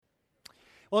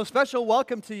Well, a special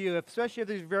welcome to you, especially if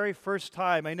this is your very first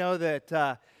time. I know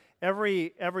that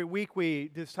every week we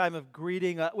do this time of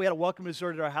greeting. We had a welcome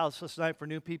dessert at our house last night for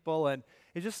new people, and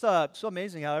it's just so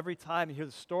amazing how every time you hear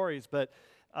the stories,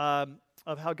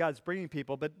 of how God's bringing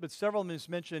people. But several of them just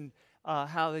mentioned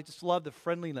how they just love the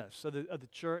friendliness of the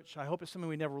church. I hope it's something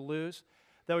we never lose.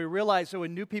 That we realize that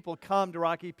when new people come to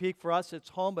Rocky Peak, for us it's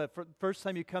home, but for the first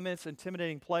time you come in, it's an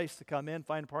intimidating place to come in,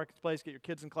 find a parking place, get your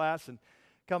kids in class, and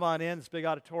come on in, this big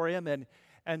auditorium,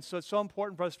 and so it's so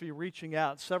important for us to be reaching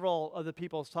out. Several of the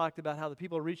people have talked about how the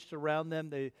people reached around them,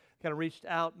 they kind of reached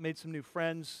out, made some new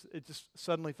friends, it just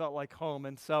suddenly felt like home,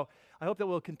 and so I hope that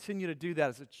we'll continue to do that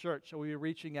as a church, so we'll be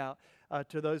reaching out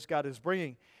to those God is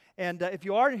bringing. And if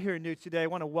you are here new today, I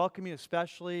want to welcome you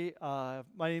especially. My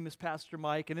name is Pastor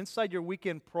Mike, and inside your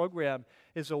weekend program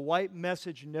is a white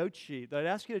message note sheet that I'd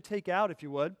ask you to take out if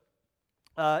you would.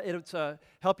 It'll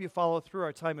help you follow through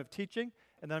our time of teaching.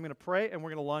 And then I'm going to pray, and we're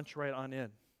going to launch right on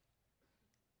in.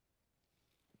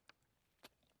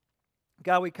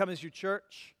 God, we come as your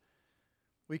church.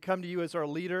 We come to you as our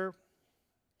leader.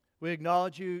 We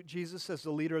acknowledge you, Jesus, as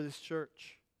the leader of this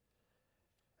church.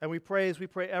 And we pray as we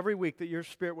pray every week that your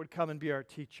Spirit would come and be our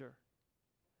teacher.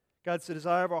 God, it's the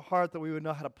desire of our heart that we would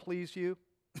know how to please you,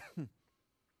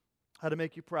 how to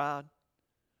make you proud,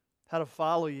 how to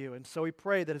follow you. And so we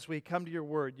pray that as we come to your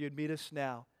word, you'd meet us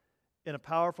now in a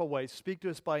powerful way. Speak to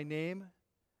us by name.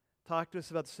 Talk to us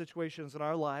about the situations in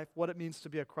our life, what it means to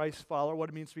be a Christ follower, what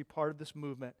it means to be part of this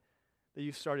movement that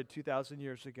you started 2,000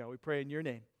 years ago. We pray in your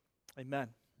name. Amen.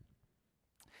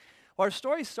 Well, our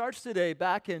story starts today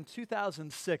back in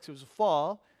 2006. It was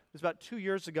fall. It was about 2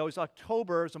 years ago. It was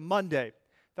October. It was a Monday.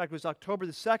 In fact, it was October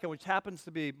the 2nd, which happens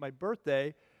to be my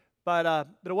birthday. But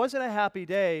it wasn't a happy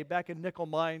day back in Nickel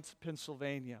Mines,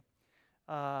 Pennsylvania.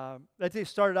 That day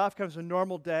started off kind of as a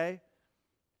normal day.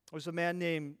 There was a man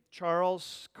named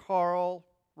Charles Carl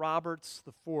Roberts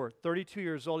IV, 32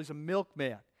 years old. He's a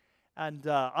milkman. And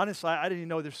honestly, I didn't even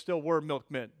know there still were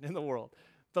milkmen in the world.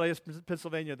 But I guess in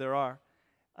Pennsylvania there are.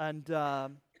 And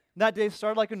that day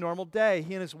started like a normal day.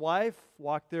 He and his wife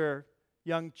walked their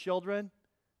young children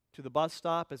to the bus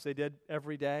stop, as they did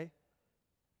every day.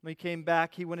 When he came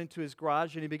back, he went into his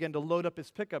garage and he began to load up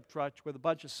his pickup truck with a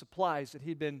bunch of supplies that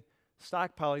he'd been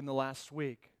stockpiling the last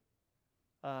week.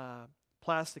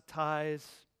 Plastic ties,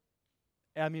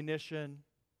 ammunition,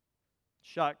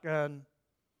 shotgun,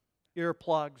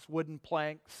 earplugs, wooden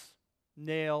planks,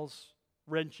 nails,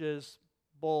 wrenches,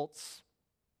 bolts.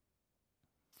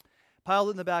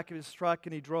 Piled in the back of his truck,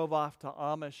 and he drove off to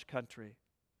Amish country.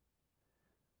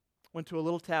 Went to a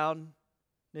little town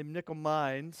named Nickel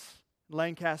Mines,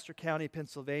 Lancaster County,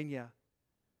 Pennsylvania.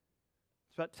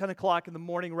 It's about 10 o'clock in the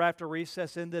morning, right after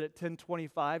recess ended at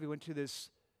 10:25. He went to this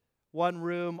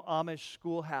one-room Amish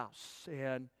schoolhouse.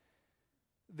 And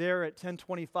there at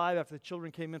 10:25, after the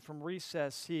children came in from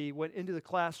recess, he went into the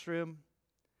classroom,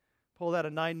 pulled out a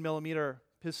 9mm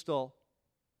pistol.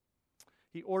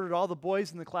 He ordered all the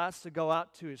boys in the class to go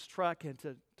out to his truck and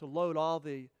to load all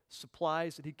the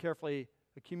supplies that he carefully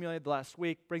accumulated the last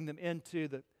week, bring them into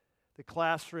the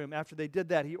classroom. After they did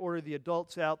that, he ordered the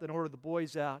adults out, then ordered the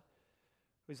boys out.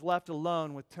 He was left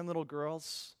alone with 10 little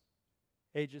girls,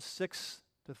 ages 6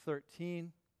 to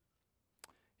 13.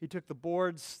 He took the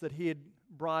boards that he had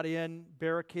brought in,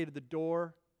 barricaded the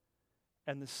door,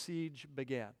 and the siege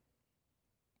began.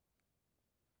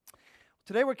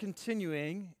 Today we're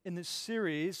continuing in this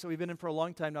series that we've been in for a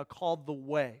long time now called The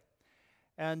Way.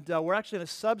 And we're actually in a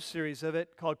sub-series of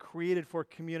it called Created for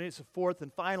Community. It's the fourth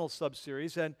and final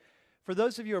sub-series. And for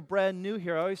those of you who are brand new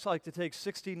here, I always like to take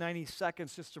 60, 90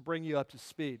 seconds just to bring you up to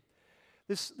speed.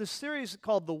 This series is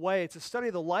called The Way. It's a study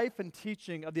of the life and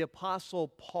teaching of the Apostle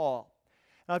Paul.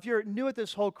 Now, if you're new at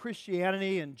this whole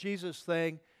Christianity and Jesus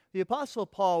thing, the Apostle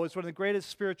Paul was one of the greatest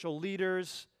spiritual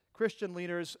leaders, Christian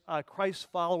leaders, Christ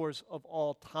followers of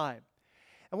all time.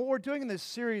 And what we're doing in this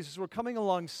series is we're coming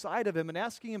alongside of him and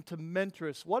asking him to mentor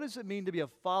us. What does it mean to be a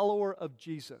follower of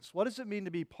Jesus? What does it mean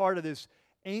to be part of this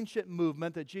ancient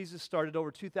movement that Jesus started over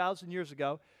 2,000 years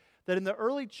ago, that in the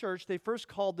early church, they first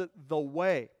called it the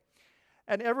Way.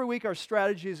 And every week our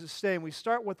strategy is the same. We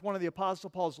start with one of the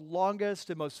Apostle Paul's longest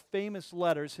and most famous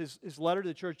letters, his letter to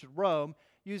the church at Rome,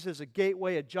 used as a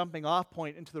gateway, a jumping off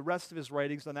point into the rest of his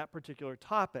writings on that particular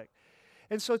topic.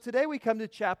 And so today we come to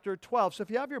chapter 12. So if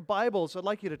you have your Bibles, I'd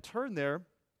like you to turn there.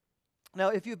 Now,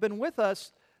 if you've been with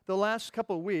us the last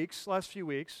few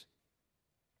weeks,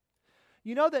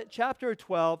 you know that chapter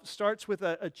 12 starts with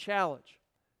a challenge.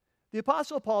 The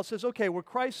Apostle Paul says, okay, we're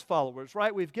Christ followers,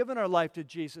 right? We've given our life to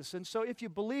Jesus. And so if you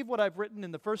believe what I've written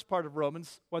in the first part of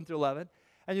Romans 1 through 11,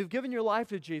 and you've given your life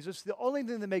to Jesus, the only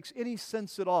thing that makes any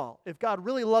sense at all, if God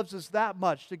really loves us that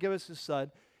much to give us His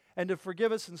Son and to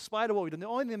forgive us in spite of what we've done, the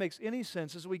only thing that makes any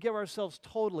sense is we give ourselves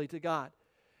totally to God.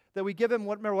 That we give Him,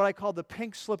 remember what I call the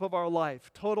pink slip of our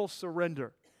life, total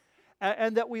surrender.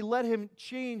 And that we let Him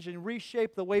change and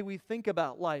reshape the way we think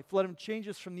about life. Let Him change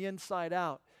us from the inside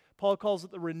out. Paul calls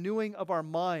it the renewing of our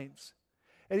minds.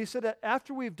 And he said that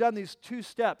after we've done these two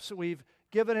steps, we've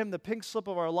given Him the pink slip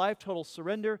of our life, total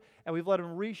surrender, and we've let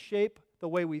Him reshape the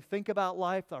way we think about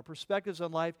life, our perspectives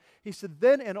on life. He said,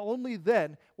 then and only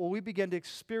then will we begin to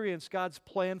experience God's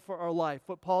plan for our life.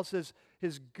 What Paul says,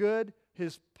 His good,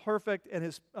 His perfect, and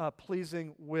His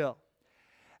pleasing will.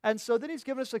 And so then he's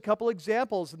given us a couple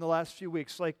examples in the last few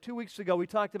weeks. Like 2 weeks ago, we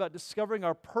talked about discovering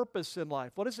our purpose in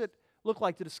life. What does it look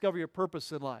like to discover your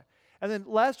purpose in life? And then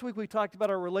last week, we talked about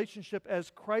our relationship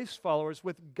as Christ followers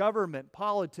with government,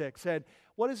 politics, and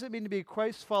what does it mean to be a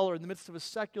Christ follower in the midst of a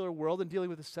secular world and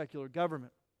dealing with a secular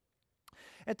government?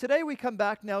 And today we come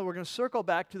back now, we're going to circle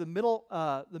back to the middle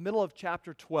of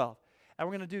chapter 12. And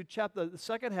we're going to do the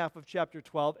second half of chapter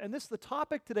 12. And the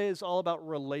topic today is all about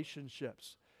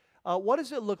relationships. What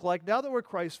does it look like now that we're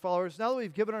Christ followers, now that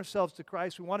we've given ourselves to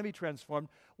Christ, we want to be transformed,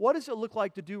 what does it look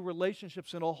like to do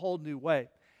relationships in a whole new way?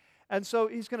 And so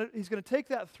he's going to take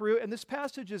that through, and this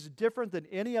passage is different than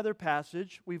any other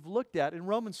passage we've looked at in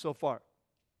Romans so far.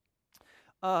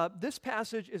 This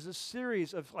passage is a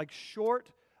series of like short,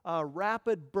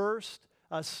 rapid burst,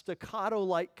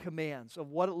 staccato-like commands of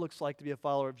what it looks like to be a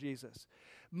follower of Jesus.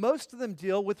 Most of them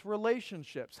deal with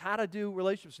relationships, how to do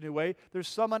relationships in a new way. There's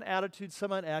some on attitudes,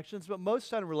 some on actions, but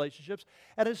most on relationships.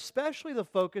 And especially the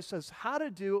focus is how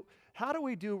do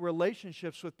we do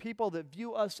relationships with people that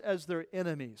view us as their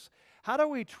enemies? How do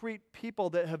we treat people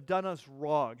that have done us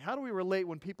wrong? How do we relate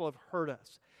when people have hurt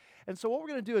us? And so what we're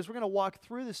going to do is we're going to walk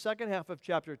through the second half of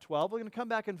chapter 12. We're going to come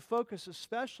back and focus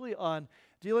especially on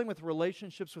dealing with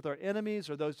relationships with our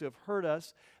enemies or those who have hurt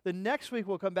us. The next week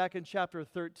we'll come back in chapter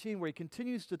 13 where he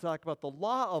continues to talk about the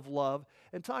law of love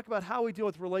and talk about how we deal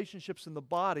with relationships in the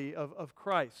body of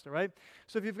Christ. All right?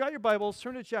 So if you've got your Bibles,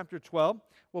 turn to chapter 12.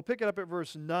 We'll pick it up at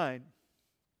verse 9.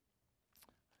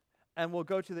 And we'll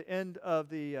go to the end of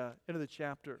the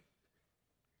chapter.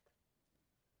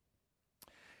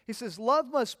 He says, love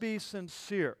must be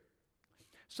sincere.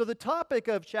 So the topic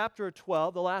of chapter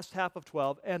 12, the last half of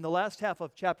 12, and the last half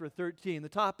of chapter 13, the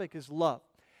topic is love.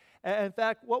 And in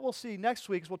fact, what we'll see next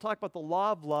week is we'll talk about the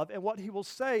law of love, and what he will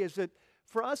say is that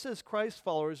for us as Christ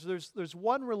followers, there's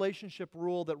one relationship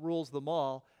rule that rules them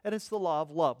all, and it's the law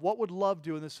of love. What would love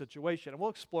do in this situation? And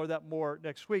we'll explore that more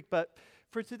next week. But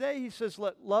for today, he says,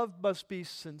 love must be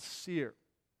sincere.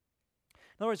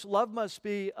 In other words, love must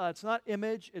be, it's not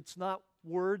image, it's not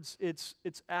words, it's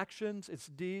actions, it's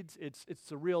deeds, it's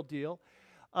the real deal.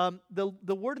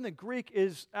 The word in the Greek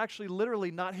is actually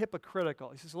literally not hypocritical.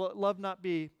 He says, love not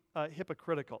be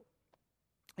hypocritical.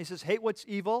 He says, hate what's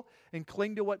evil and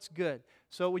cling to what's good.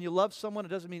 So when you love someone, it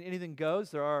doesn't mean anything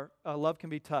goes. Love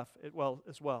can be tough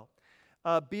as well.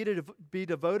 Be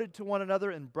devoted to one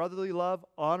another in brotherly love.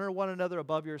 Honor one another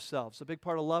above yourselves. A big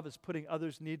part of love is putting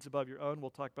others' needs above your own. We'll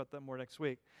talk about that more next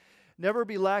week. Never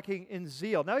be lacking in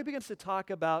zeal. Now he begins to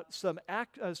talk about some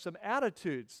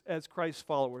attitudes as Christ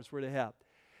followers were to have.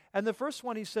 And the first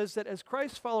one, he says that as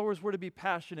Christ followers, we're to be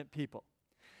passionate people.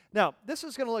 Now, this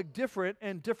is going to look different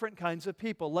in different kinds of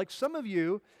people. Like some of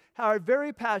you are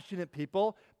very passionate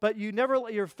people, but you never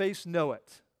let your face know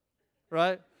it,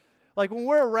 right? Like when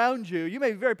we're around you, you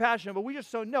may be very passionate, but we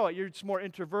just don't know it. You're just more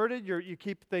introverted. You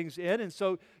keep things in, and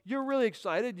so you're really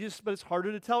excited, but it's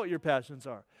harder to tell what your passions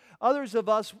are. Others of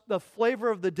us, the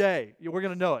flavor of the day, we're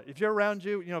going to know it. If you're around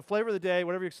you, flavor of the day,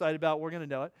 whatever you're excited about, we're going to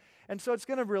know it. And so it's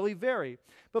going to really vary.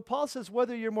 But Paul says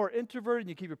whether you're more introverted and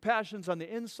you keep your passions on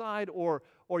the inside or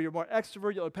you're more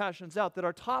extroverted, you let your passions out, that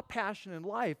our top passion in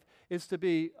life is to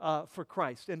be for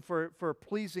Christ and for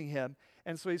pleasing Him.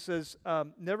 And so he says,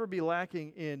 never be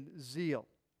lacking in zeal.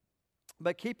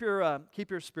 But keep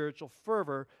your spiritual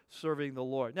fervor serving the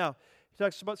Lord. Now, he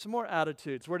talks about some more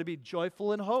attitudes. We're to be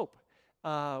joyful in hope.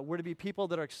 We're to be people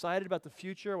that are excited about the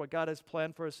future, what God has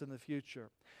planned for us in the future.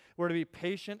 We're to be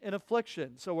patient in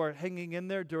affliction, so we're hanging in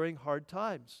there during hard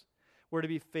times. We're to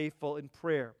be faithful in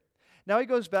prayer. Now he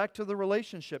goes back to the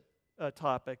relationship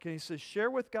topic, and he says,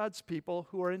 share with God's people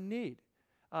who are in need.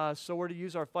 So we're to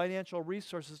use our financial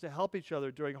resources to help each other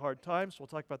during hard times. We'll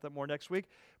talk about that more next week.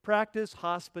 Practice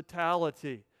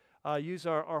hospitality. Use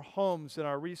our homes and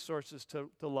our resources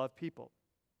to love people.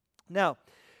 Now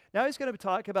he's going to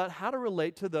talk about how to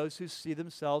relate to those who see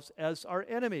themselves as our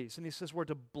enemies. And he says we're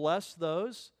to bless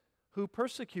those who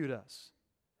persecute us.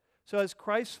 So as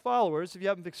Christ's followers, if you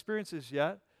haven't experienced this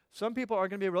yet, Some people are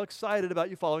going to be real excited about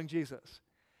you following Jesus.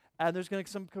 And there's going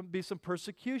to be some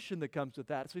persecution that comes with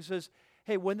that. So he says,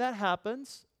 hey, when that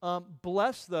happens,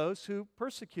 bless those who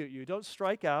persecute you. Don't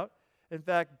strike out. In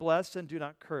fact, bless and do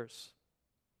not curse.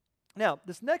 Now,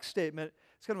 this next statement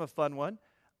is kind of a fun one.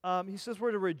 He says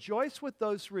we're to rejoice with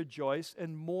those who rejoice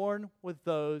and mourn with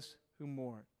those who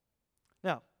mourn.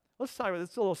 Now, let's talk about this.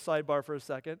 It's a little sidebar for a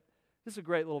second. This is a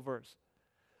great little verse.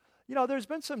 You know, there's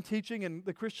been some teaching in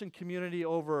the Christian community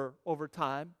over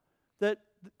time that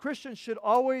Christians should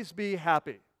always be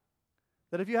happy.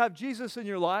 That if you have Jesus in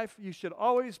your life, you should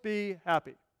always be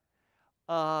happy.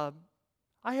 I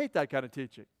hate that kind of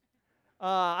teaching.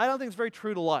 I don't think it's very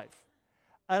true to life.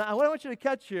 And what I want you to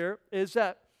catch here is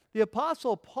that the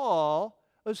Apostle Paul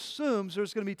assumes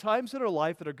there's going to be times in our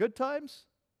life that are good times,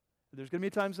 and there's going to be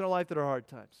times in our life that are hard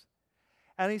times.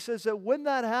 And he says that when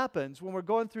that happens, when we're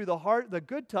going through the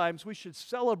good times, we should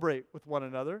celebrate with one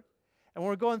another. And when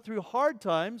we're going through hard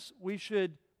times, we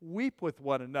should weep with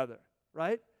one another,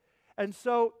 right? And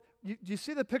so, do you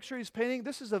see the picture he's painting?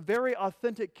 This is a very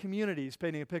authentic community he's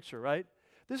painting a picture, right?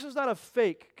 This is not a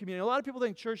fake community. A lot of people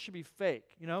think church should be fake,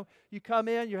 you know? You come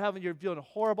in, you're feeling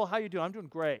horrible. How you doing? I'm doing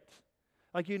great.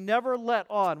 Like you never let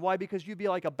on. Why? Because you'd be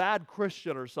like a bad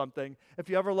Christian or something if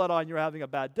you ever let on you're having a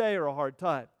bad day or a hard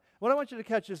time. What I want you to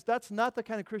catch is that's not the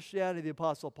kind of Christianity the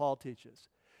Apostle Paul teaches.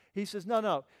 He says,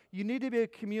 no, you need to be a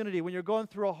community. When you're going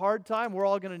through a hard time, we're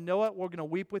all going to know it. We're going to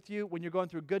weep with you. When you're going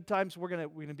through good times, we're going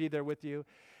to be there with you.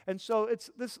 And so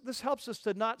this helps us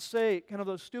to not say kind of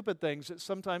those stupid things that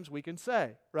sometimes we can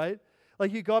say, right?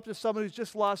 Like you go up to someone who's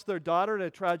just lost their daughter in a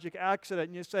tragic accident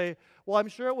and you say, well, I'm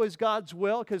sure it was God's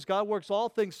will because God works all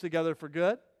things together for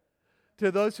good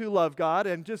to those who love God,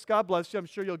 and just God bless you, I'm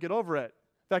sure you'll get over it.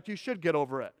 In fact, you should get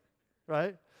over it,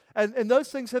 right? And those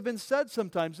things have been said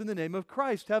sometimes in the name of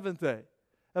Christ, haven't they?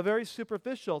 A very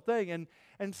superficial thing.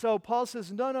 And so Paul says,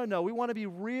 no, we want to be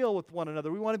real with one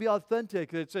another. We want to be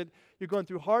authentic. It's that you're going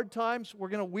through hard times, we're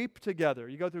going to weep together.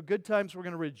 You go through good times, we're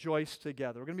going to rejoice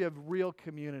together. We're going to be a real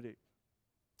community.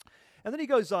 And then he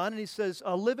goes on and he says,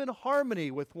 live in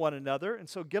harmony with one another. And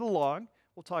so get along.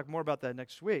 We'll talk more about that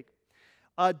next week.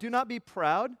 Do not be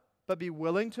proud, but be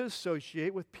willing to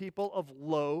associate with people of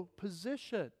low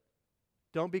position.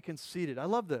 Don't be conceited. I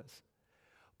love this.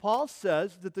 Paul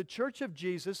says that the church of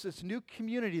Jesus, this new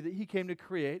community that he came to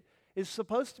create, is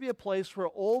supposed to be a place where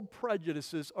old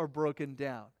prejudices are broken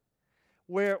down,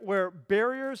 where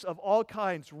barriers of all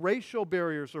kinds, racial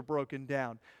barriers are broken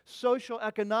down, social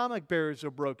economic barriers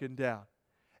are broken down.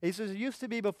 He says it used to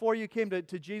be before you came to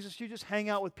Jesus, you just hang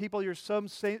out with people your some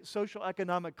social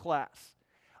economic class.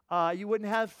 You wouldn't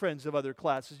have friends of other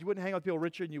classes. You wouldn't hang out with people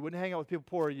richer than you. You wouldn't hang out with people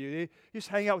poorer than you. You just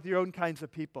hang out with your own kinds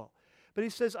of people. But he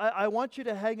says, I want you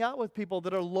to hang out with people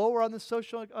that are lower on the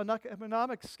social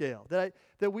economic scale, that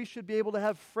we should be able to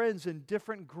have friends in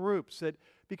different groups,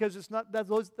 because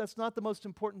that's not the most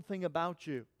important thing about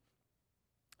you.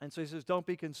 And so he says, don't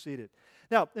be conceited.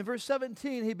 Now, in verse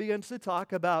 17, he begins to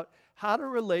talk about how to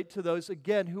relate to those,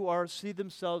 again, who see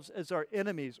themselves as our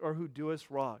enemies or who do us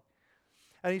wrong.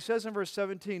 And he says in verse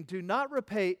 17, do not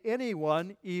repay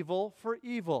anyone evil for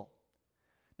evil.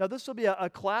 Now, this will be a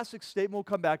classic statement. We'll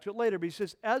come back to it later. But he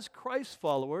says, as Christ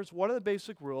followers, one of the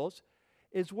basic rules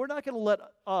is we're not going to let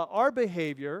our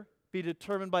behavior be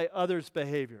determined by others'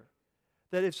 behavior.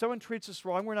 That if someone treats us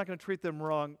wrong, we're not going to treat them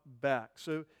wrong back.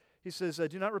 So he says,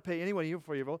 do not repay anyone evil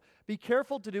for evil. Be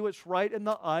careful to do what's right in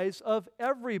the eyes of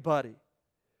everybody.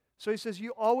 So he says,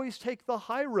 you always take the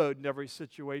high road in every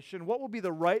situation. What will be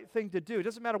the right thing to do? It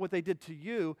doesn't matter what they did to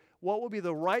you. What will be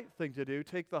the right thing to do?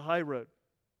 Take the high road.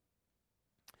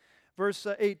 Verse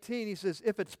 18, he says,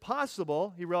 if it's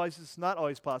possible, he realizes it's not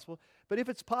always possible, but if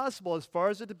it's possible, as far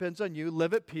as it depends on you,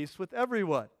 live at peace with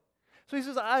everyone. So he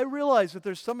says, I realize that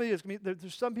there's some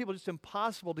people just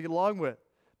impossible to get along with.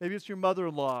 Maybe it's your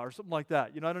mother-in-law or something like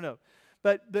that. I don't know.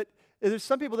 But there's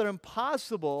some people that are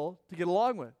impossible to get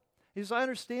along with. He says, I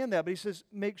understand that, but he says,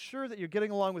 make sure that you're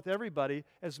getting along with everybody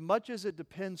as much as it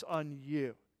depends on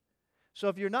you. So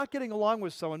if you're not getting along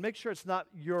with someone, make sure it's not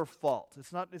your fault.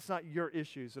 It's not your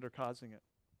issues that are causing it.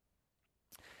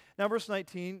 Now, verse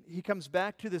 19, he comes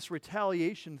back to this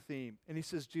retaliation theme, and he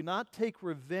says, do not take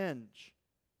revenge,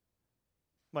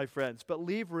 my friends, but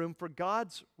leave room for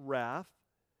God's wrath.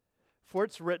 For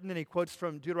it's written, and he quotes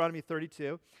from Deuteronomy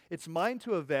 32, it's mine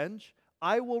to avenge,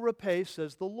 I will repay,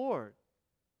 says the Lord.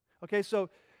 Okay, so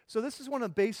So this is one of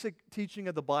the basic teaching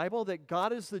of the Bible, that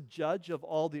God is the judge of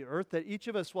all the earth, that each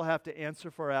of us will have to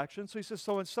answer for our actions. So he says,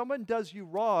 so when someone does you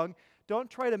wrong, don't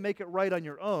try to make it right on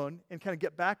your own and kind of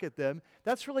get back at them.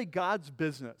 That's really God's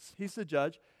business. He's the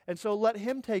judge. And so let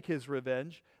him take his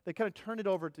revenge. They kind of turn it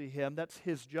over to him. That's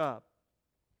his job.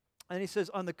 And he says,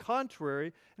 on the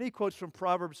contrary, and he quotes from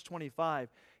Proverbs 25.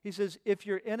 He says, if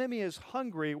your enemy is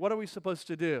hungry, what are we supposed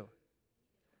to do?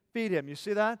 Feed him. You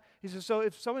see that? He says, so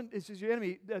if someone is your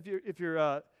enemy, if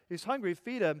he's hungry,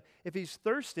 feed him. If he's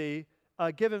thirsty,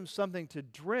 give him something to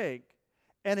drink.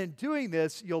 And in doing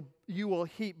this, you will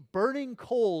heap burning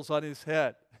coals on his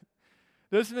head.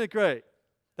 Isn't it great?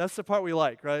 That's the part we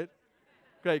like, right?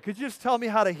 Great. Could you just tell me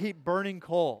how to heap burning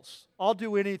coals? I'll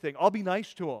do anything. I'll be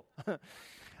nice to him.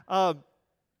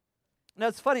 Now,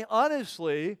 it's funny.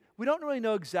 Honestly, we don't really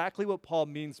know exactly what Paul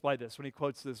means by this when he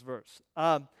quotes this verse.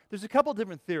 There's a couple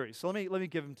different theories, so let me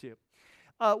give them to you.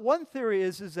 One theory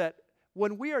is that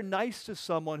when we are nice to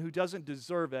someone who doesn't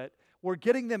deserve it, we're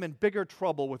getting them in bigger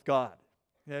trouble with God.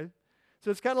 Okay? So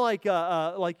it's kind of like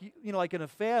in a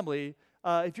family,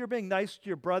 if you're being nice to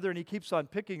your brother and he keeps on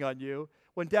picking on you,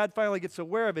 when Dad finally gets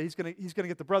aware of it, he's gonna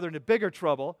get the brother into bigger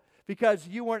trouble because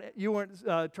you weren't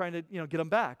trying to get him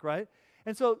back, right?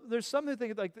 And so there's something to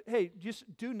think like, hey, just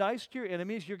do nice to your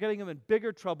enemies. You're getting them in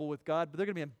bigger trouble with God, but they're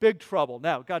going to be in big trouble.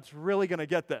 Now, God's really going to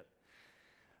get that.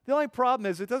 The only problem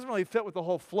is it doesn't really fit with the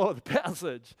whole flow of the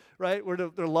passage, right? We're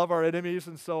to love our enemies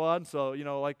and so on. So,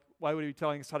 why would he be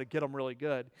telling us how to get them really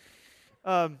good?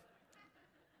 The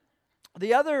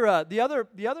other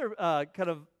kind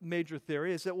of major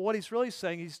theory is that what he's really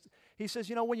saying, he says,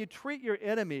 when you treat your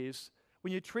enemies,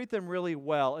 when you treat them really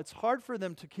well, it's hard for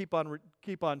them to keep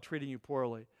on treating you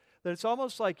poorly. That it's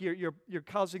almost like you're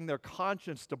causing their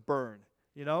conscience to burn.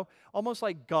 Almost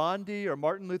like Gandhi or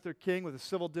Martin Luther King with the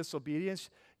civil disobedience.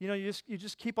 You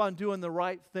just keep on doing the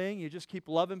right thing. You just keep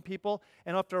loving people,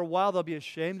 and after a while they'll be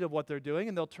ashamed of what they're doing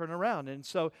and they'll turn around. And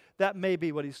so that may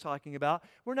be what he's talking about.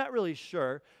 We're not really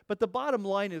sure, but the bottom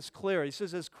line is clear. He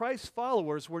says, as Christ's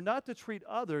followers, we're not to treat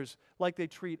others like they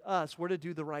treat us. We're to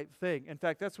do the right thing. In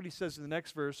fact, that's what he says in the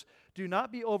next verse. Do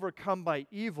not be overcome by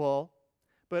evil,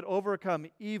 but overcome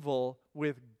evil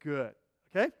with good.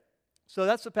 Okay? So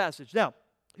that's the passage. Now,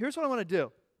 here's what I want to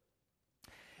do.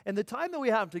 In the time that we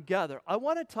have together, I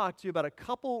want to talk to you about a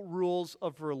couple rules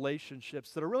of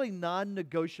relationships that are really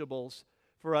non-negotiables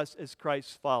for us as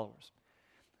Christ's followers.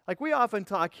 Like we often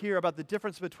talk here about the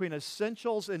difference between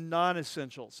essentials and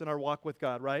non-essentials in our walk with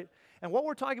God, right? And what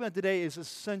we're talking about today is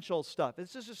essential stuff.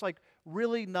 It's just like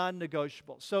really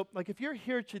non-negotiable. So like if you're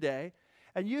here today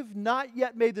and you've not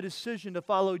yet made the decision to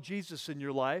follow Jesus in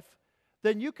your life,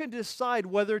 then you can decide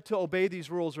whether to obey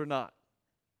these rules or not.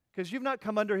 Because you've not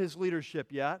come under his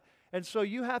leadership yet, and so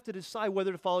you have to decide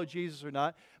whether to follow Jesus or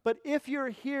not. But if you're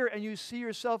here and you see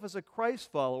yourself as a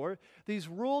Christ follower, these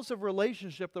rules of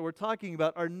relationship that we're talking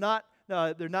about are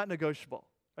they're not negotiable.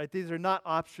 Right? These are not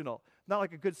optional. Not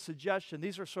like a good suggestion.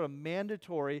 These are sort of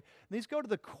mandatory, and these go to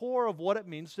the core of what it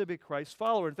means to be a Christ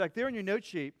follower. In fact, there in your note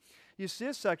sheet, you see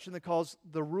a section that calls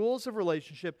the rules of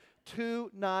relationship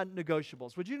 2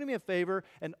 non-negotiables. Would you do me a favor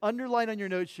and underline on your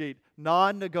note sheet,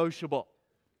 non-negotiable?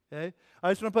 Okay?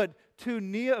 I just want to put 2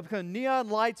 neon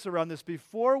lights around this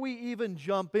before we even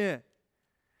jump in.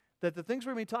 That the things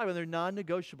we're going to be talking about, they're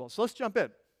non-negotiable. So let's jump in.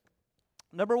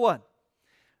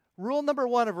 Rule number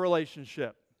 1 of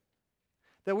relationship.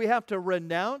 That we have to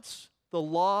renounce the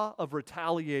law of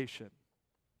retaliation.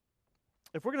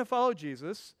 If we're going to follow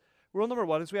Jesus, rule number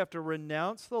 1 is we have to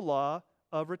renounce the law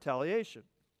of retaliation.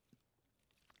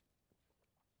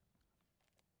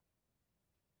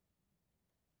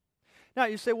 Now,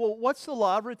 you say, well, what's the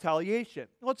law of retaliation?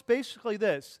 Well, it's basically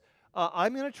this.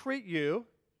 I'm going to treat you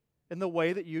in the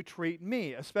way that you treat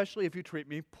me, especially if you treat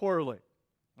me poorly,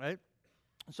 right?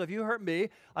 So if you hurt me,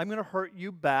 I'm going to hurt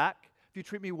you back. If you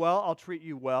treat me well, I'll treat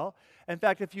you well. In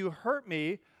fact, if you hurt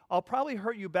me, I'll probably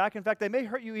hurt you back. In fact, I may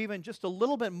hurt you even just a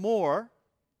little bit more,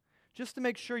 just to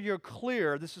make sure you're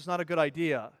clear this is not a good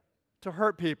idea to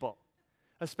hurt people,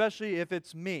 especially if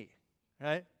it's me,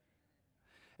 right?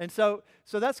 And so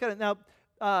that's kind of,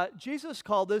 now, Jesus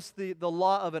called this the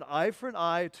law of an eye for an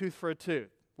eye, a tooth for a tooth,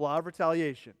 law of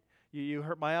retaliation. You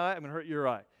hurt my eye, I'm going to hurt your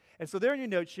eye. And so there in your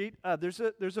note sheet, there's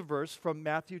a verse from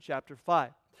Matthew chapter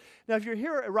 5. Now, if you're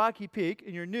here at Rocky Peak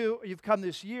and you're new, you've come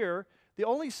this year, the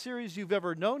only series you've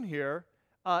ever known here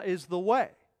is The Way.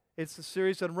 It's the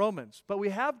series on Romans. But we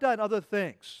have done other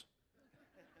things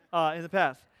in the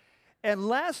past. And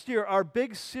last year, our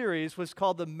big series was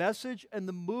called The Message and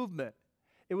the Movement.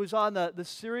 It was on the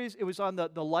series, it was on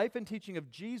the life and teaching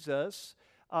of Jesus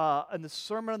and the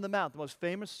Sermon on the Mount, the most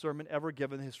famous sermon ever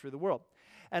given in the history of the world.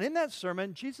 And in that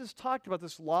sermon, Jesus talked about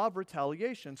this law of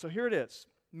retaliation. So here it is,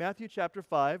 Matthew chapter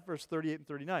 5, verse 38 and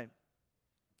 39.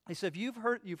 He said, you've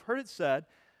heard it said,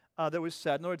 that was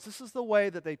said. In other words, this is the way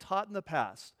that they taught in the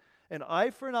past. An eye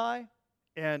for an eye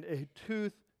and a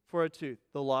tooth for a tooth,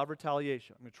 the law of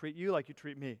retaliation. I'm going to treat you like you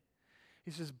treat me.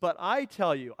 He says, but I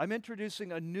tell you, I'm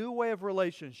introducing a new way of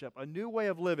relationship, a new way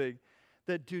of living,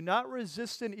 that do not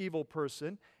resist an evil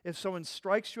person. If someone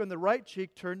strikes you on the right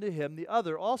cheek, turn to him the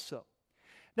other also.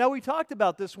 Now, we talked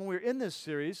about this when we were in this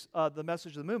series, the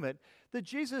Message of the Movement, that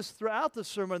Jesus, throughout the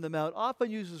Sermon on the Mount, often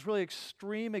uses really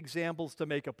extreme examples to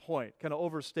make a point, kind of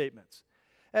overstatements.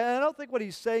 And I don't think what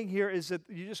he's saying here is that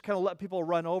you just kind of let people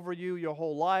run over you your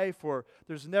whole life, or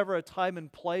there's never a time and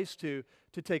place to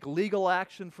take legal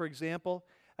action, for example.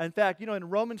 In fact, in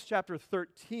Romans chapter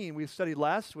 13, we studied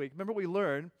last week, remember what we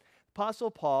learned?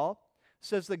 Apostle Paul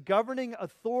says the governing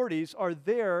authorities are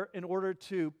there in order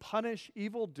to punish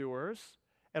evildoers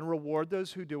and reward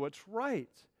those who do what's right.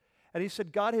 And he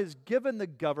said God has given the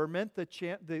government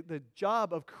the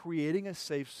job of creating a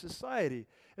safe society.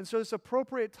 And so it's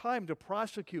appropriate time to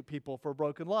prosecute people for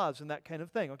broken laws and that kind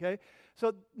of thing, okay?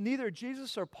 So neither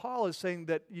Jesus or Paul is saying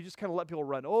that you just kind of let people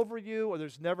run over you or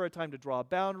there's never a time to draw a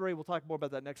boundary. We'll talk more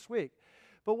about that next week.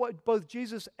 But what both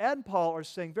Jesus and Paul are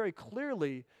saying very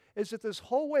clearly is that this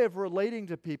whole way of relating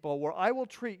to people where I will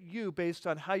treat you based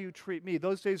on how you treat me,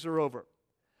 those days are over.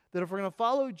 That if we're going to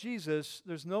follow Jesus,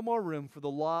 there's no more room for the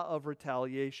law of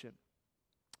retaliation.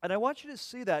 And I want you to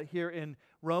see that here in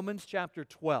Romans chapter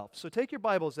 12. So take your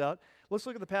Bibles out. Let's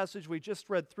look at the passage we just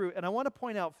read through. And I want to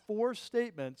point out 4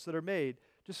 statements that are made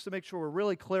just to make sure we're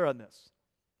really clear on this.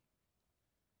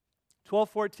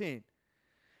 12:14.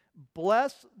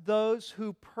 Bless those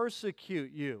who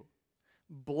persecute you.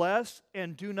 Bless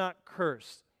and do not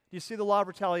curse. Do you see the law of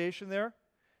retaliation there?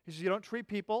 He says you don't treat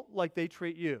people like they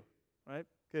treat you. Right?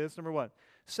 Okay, that's number 1.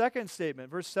 Second statement,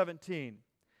 verse 17.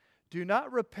 Do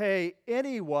not repay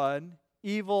anyone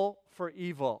evil for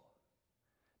evil.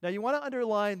 Now, you want to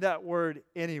underline that word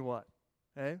anyone.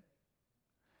 Okay?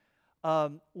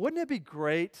 Wouldn't it be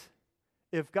great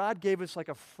if God gave us like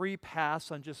a free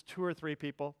pass on just 2 or 3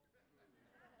 people?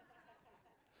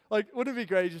 Like, wouldn't it be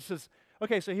great? He just says,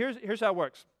 okay, so here's how it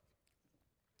works.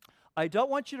 I don't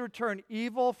want you to return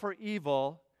evil for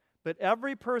evil, but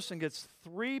every person gets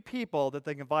 3 people that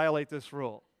they can violate this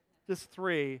rule. Just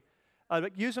 3.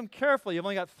 But use them carefully. You've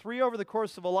only got 3 over the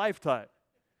course of a lifetime.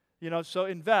 So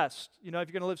invest. If you're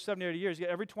going to live 70 or 80 years,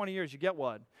 every 20 years you get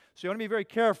one. So you want to be very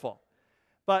careful.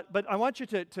 But I want you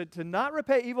to not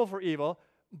repay evil for evil,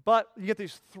 but you get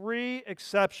these 3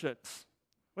 exceptions.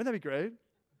 Wouldn't that be great?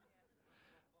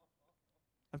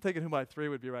 I'm thinking who my 3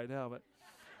 would be right now, but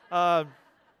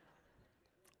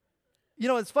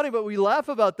it's funny, but we laugh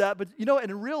about that. But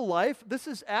in real life, this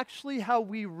is actually how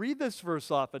we read this verse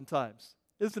oftentimes,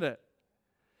 isn't it?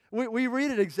 We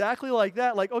read it exactly like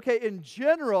that. Like, okay, in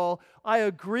general, I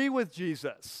agree with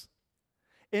Jesus.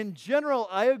 In general,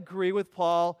 I agree with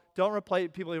Paul. Don't repay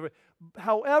people.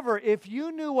 However, if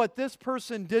you knew what this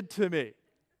person did to me,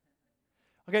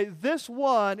 okay, this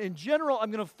one, in general,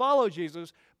 I'm going to follow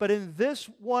Jesus, but in this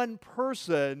one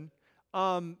person,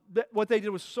 what they did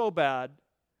was so bad,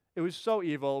 it was so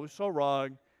evil, it was so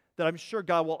wrong, that I'm sure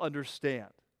God will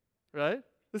understand, right?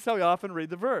 This is how we often read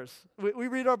the verse. We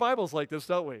read our Bibles like this,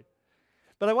 don't we?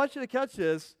 But I want you to catch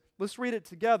this. Let's read it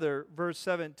together, verse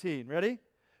 17. Ready?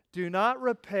 Do not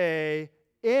repay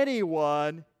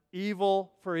anyone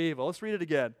evil for evil. Let's read it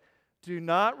again. Do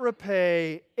not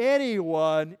repay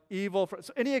anyone evil for...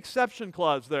 So any exception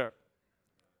clause there?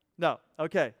 No.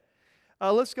 Okay.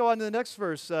 Let's go on to the next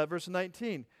verse, verse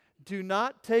 19. Do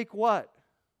not take what?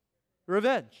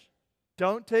 Revenge.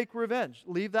 Don't take revenge.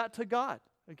 Leave that to God.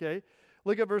 Okay?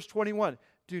 Look at verse 21.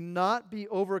 Do not be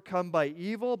overcome by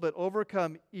evil, but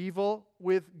overcome evil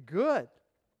with good.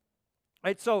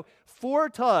 Right? So 4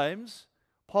 times,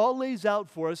 Paul lays out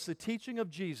for us the teaching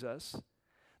of Jesus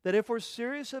that if we're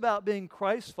serious about being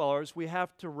Christ followers, we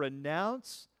have to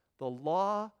renounce the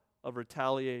law of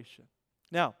retaliation.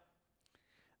 Now,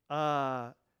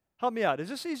 help me out. Is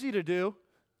this easy to do?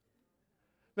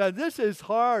 Man, this is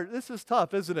hard. This is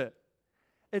tough, isn't it?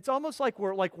 It's almost like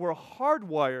we're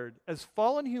hardwired as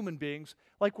fallen human beings,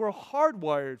 like we're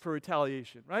hardwired for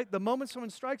retaliation, right? The moment someone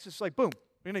strikes, it's like, boom,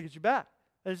 we're going to get you back.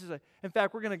 And it's just like, in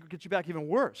fact, we're going to get you back even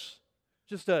worse,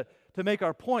 just to make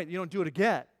our point. You don't do it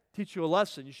again. Teach you a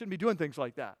lesson. You shouldn't be doing things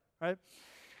like that, right?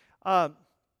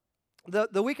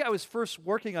 The week I was first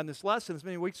working on this lesson, it's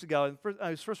many weeks ago, and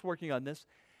I was first working on this,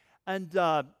 and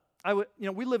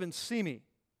we live in Simi,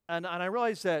 and I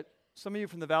realized that some of you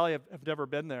from the Valley have never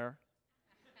been there.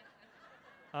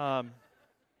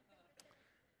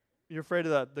 You're afraid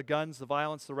of the guns, the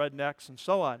violence, the rednecks, and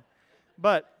so on.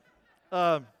 But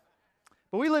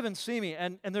we live in Simi,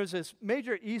 and there's this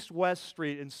major east-west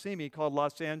street in Simi called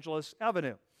Los Angeles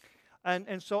Avenue.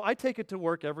 And so I take it to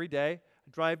work every day,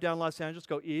 drive down Los Angeles,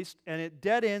 go east, and it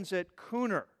dead ends at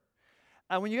Cooner.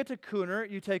 And when you get to Cooner,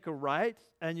 you take a right,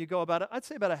 and you go I'd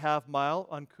say about a half mile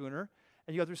on Cooner,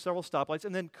 and you go through several stoplights,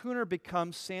 and then Cooner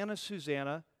becomes Santa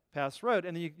Susana Pass Road,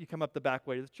 and then you come up the back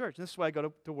way to the church. And this is why I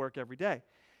go to work every day.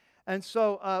 And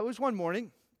so it was one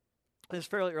morning, it was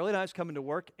fairly early, and I was coming to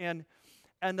work, and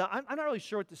I'm not really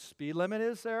sure what the speed limit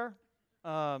is there.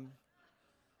 I'm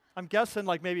guessing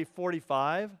like maybe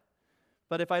 45,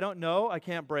 but if I don't know, I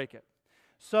can't break it.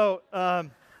 So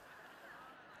I'm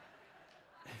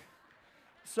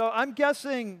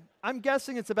guessing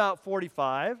it's about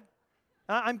 45.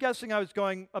 I'm guessing I was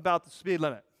going about the speed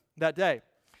limit that day.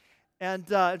 And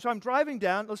so I'm driving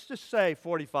down, let's just say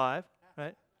 45,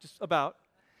 right? Just about.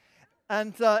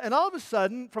 And all of a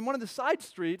sudden, from one of the side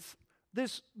streets,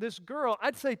 this girl,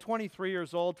 I'd say 23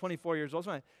 years old, 24 years old,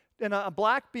 in a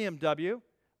black BMW,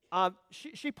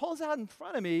 she pulls out in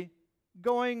front of me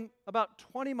going about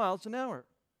 20 miles an hour.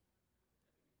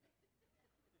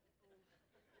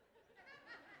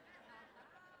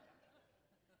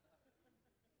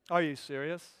 Are you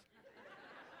serious?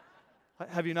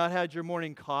 Have you not had your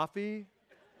morning coffee?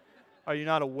 Are you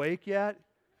not awake yet?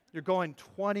 You're going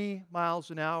 20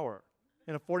 miles an hour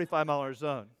in a 45-mile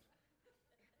zone.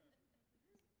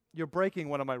 You're breaking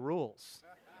one of my rules.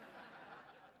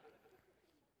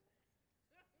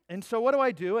 And so what do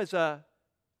I do as a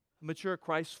mature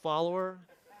Christ follower?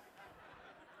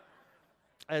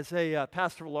 As a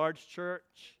pastor of a large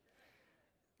church?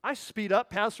 I speed up,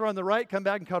 pass her on the right, come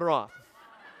back and cut her off.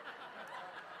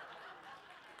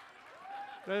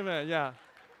 Amen, yeah.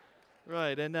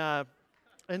 Right,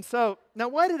 and so, now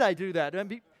why did I do that?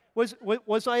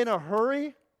 Was I in a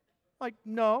hurry? Like,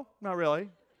 no, not really.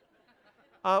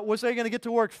 Was I going to get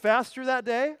to work faster that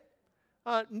day?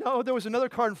 No, there was another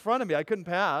car in front of me. I couldn't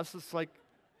pass. It's like,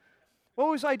 what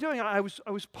was I doing? I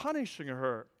was punishing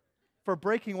her for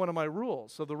breaking one of my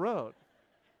rules of the road.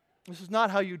 This is not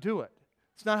how you do it.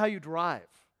 It's not how you drive.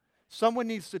 Someone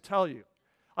needs to tell you.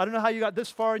 I don't know how you got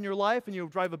this far in your life and you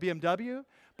drive a BMW,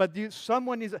 but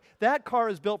someone needs that car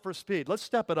is built for speed. Let's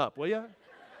step it up, will you?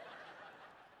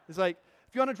 It's like,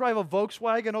 if you want to drive a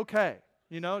Volkswagen, okay.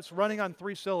 It's running on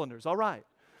 3 cylinders. All right.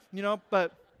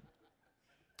 But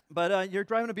you're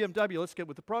driving a BMW. Let's get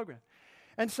with the program.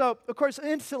 And so, of course,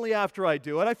 instantly after I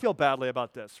do it, I feel badly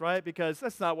about this, right? Because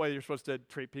that's not the way you're supposed to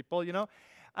treat people,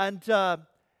 And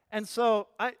so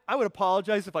I would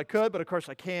apologize if I could, but of course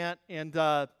I can't. And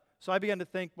so I began to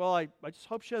think, well, I just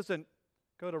hope she doesn't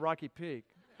go to Rocky Peak.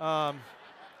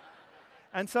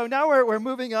 And so now we're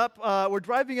moving up. We're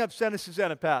driving up Santa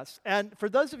Susana Pass. And for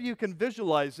those of you who can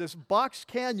visualize this, Box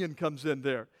Canyon comes in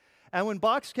there. And when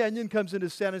Box Canyon comes into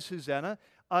Santa Susana,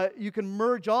 you can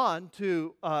merge on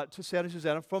to Santa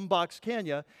Susana from Box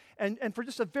Canyon. And for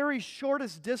just a very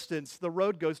shortest distance, the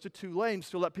road goes to 2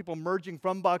 lanes to let people merging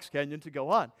from Box Canyon to go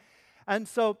on. And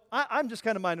so I'm just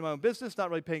kind of minding my own business,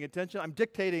 not really paying attention. I'm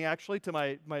dictating, actually, to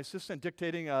my assistant,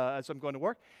 dictating as I'm going to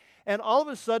work. And all of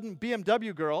a sudden,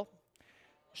 BMW girl,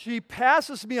 she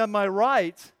passes me on my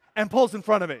right and pulls in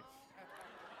front of me.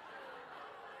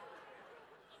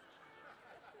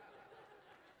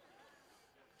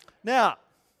 Now,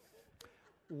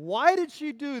 why did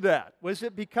she do that? Was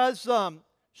it because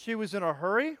she was in a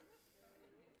hurry?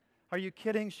 Are you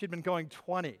kidding? She'd been going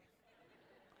 20.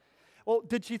 Well,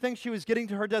 did she think she was getting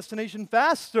to her destination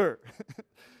faster?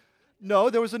 No,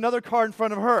 there was another car in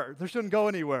front of her. They shouldn't go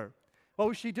anywhere. What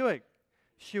was she doing?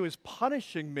 She was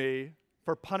punishing me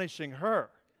for punishing her,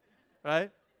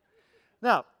 right?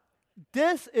 Now,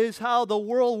 this is how the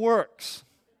world works,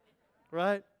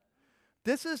 right?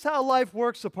 This is how life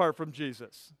works apart from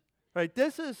Jesus, right?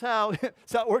 This is how it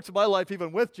works in my life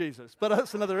even with Jesus, but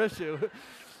that's another issue.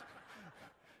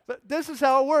 But this is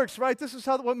how it works, right? This is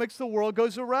what makes the world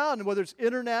goes around. And whether it's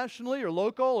internationally or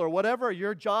local or whatever, or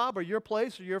your job or your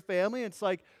place or your family, it's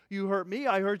like, you hurt me,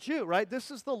 I hurt you, right?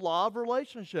 This is the law of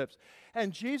relationships.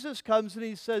 And Jesus comes and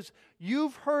he says,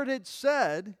 you've heard it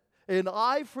said, an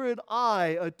eye for an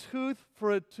eye, a tooth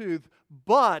for a tooth.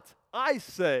 But I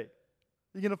say,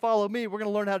 you're going to follow me, we're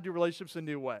going to learn how to do relationships in a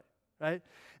new way, right?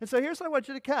 And so here's what I want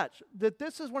you to catch, that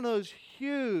this is one of those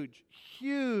huge,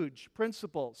 huge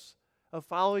principles of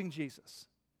following Jesus.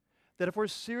 That if we're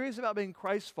serious about being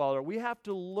Christ's follower, we have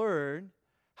to learn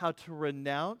how to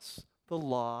renounce the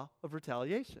law of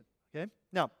retaliation. Okay?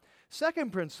 Now,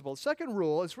 second principle, second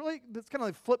rule is really, it's kind of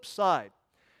like flip side.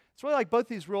 It's really like both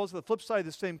these rules are the flip side of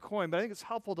the same coin, but I think it's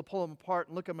helpful to pull them apart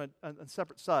and look at them on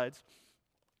separate sides.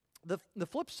 The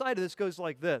flip side of this goes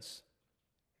like this.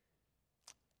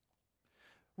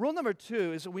 Rule number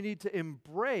 2 is that we need to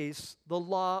embrace the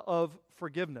law of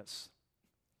forgiveness.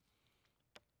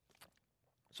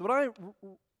 So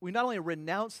we not only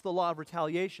renounce the law of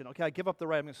retaliation, okay, I give up the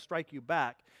right, I'm going to strike you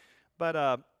back,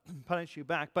 but punish you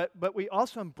back, but we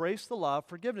also embrace the law of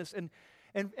forgiveness.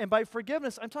 And by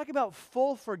forgiveness, I'm talking about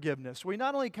full forgiveness. We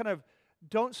not only kind of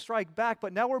don't strike back,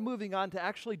 but now we're moving on to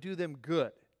actually do them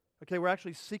good. Okay, we're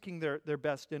actually seeking their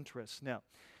best interests now.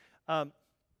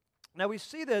 Now we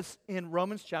see this in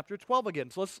Romans chapter 12 again.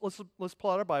 So let's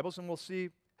pull out our Bibles and we'll see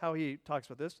how he talks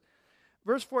about this.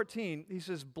 Verse 14, he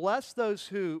says, "Bless those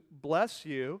who bless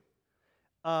you,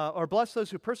 or bless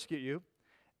those who persecute you,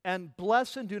 and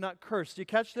bless and do not curse." Do you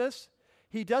catch this?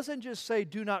 He doesn't just say,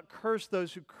 "Do not curse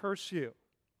those who curse you."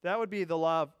 That would be the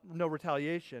law of no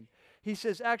retaliation. He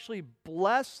says, actually,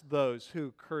 bless those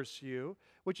who curse you,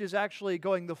 which is actually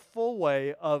going the full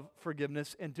way of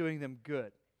forgiveness and doing them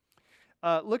good.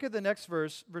 Look at the next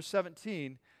verse, verse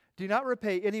 17. "Do not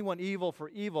repay anyone evil for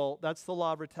evil." That's the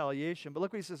law of retaliation. But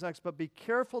look what he says next. "But be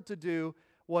careful to do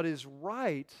what is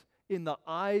right in the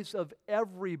eyes of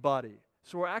everybody."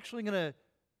 So we're actually going to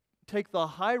take the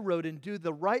high road and do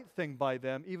the right thing by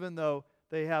them, even though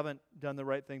they haven't done the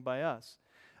right thing by us.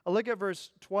 Look at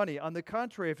verse 20. "On the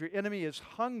contrary, if your enemy is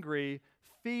hungry,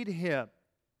 feed him."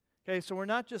 Okay, so we're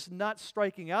not just not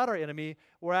striking out our enemy,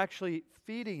 we're actually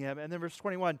feeding him. And then verse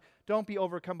 21, "Don't be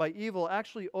overcome by evil,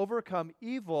 actually overcome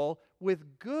evil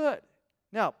with good."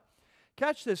 Now,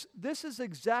 catch this. This is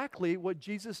exactly what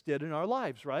Jesus did in our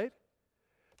lives, right?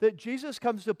 That Jesus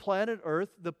comes to planet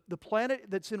Earth, the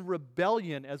planet that's in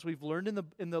rebellion, as we've learned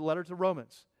in the letter to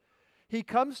Romans. He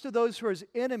comes to those who are his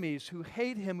enemies, who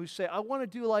hate him, who say, "I want to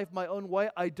do life my own way.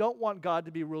 I don't want God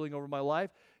to be ruling over my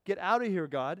life. Get out of here,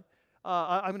 God.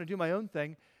 I'm going to do my own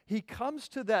thing." He comes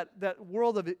to that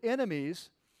world of enemies,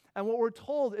 and what we're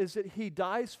told is that he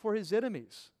dies for his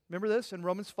enemies. Remember this? In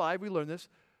Romans 5, we learn this.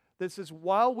 This is,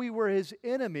 while we were his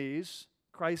enemies,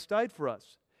 Christ died for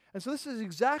us. And so this is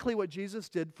exactly what Jesus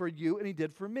did for you and he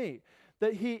did for me.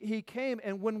 That he came,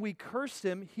 and when we cursed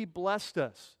him, he blessed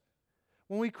us.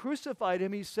 When we crucified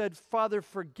him, he said, "Father,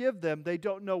 forgive them. They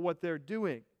don't know what they're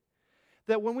doing."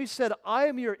 That when we said, "I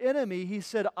am your enemy," he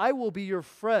said, "I will be your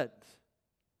friend."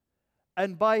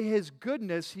 And by his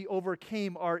goodness, he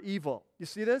overcame our evil. You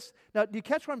see this? Now, do you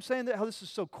catch what I'm saying? How this is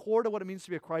so core to what it means to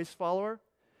be a Christ follower?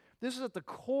 This is at the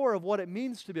core of what it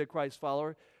means to be a Christ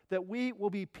follower, that we will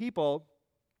be people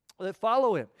that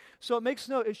follow him. So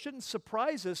it shouldn't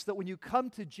surprise us that when you come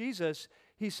to Jesus,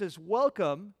 he says,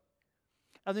 "Welcome."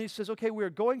 And then he says, "Okay, we are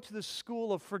going to the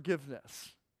school of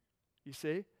forgiveness." You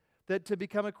see? That to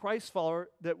become a Christ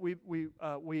follower, that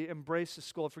we embrace the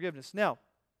school of forgiveness. Now,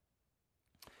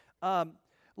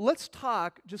 let's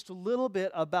talk just a little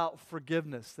bit about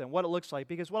forgiveness then, what it looks like.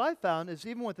 Because what I found is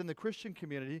even within the Christian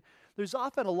community, there's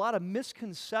often a lot of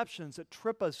misconceptions that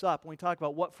trip us up when we talk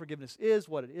about what forgiveness is,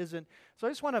 what it isn't. So I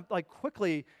just want to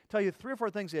quickly tell you 3 or 4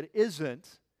 things it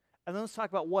isn't, and then let's talk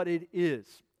about what it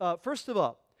is. First of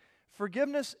all,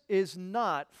 forgiveness is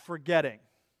not forgetting,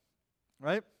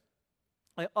 right?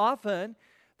 Often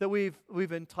that we've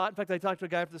been taught, in fact, I talked to a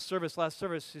guy after the last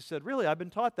service, he said, "Really, I've been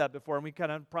taught that before," and we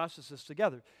kind of process this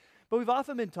together. But we've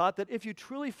often been taught that if you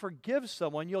truly forgive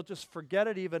someone, you'll just forget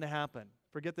it even happened,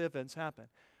 forget the events happened.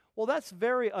 Well, that's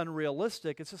very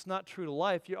unrealistic. It's just not true to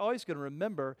life. You're always going to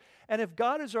remember. And if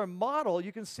God is our model,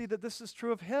 you can see that this is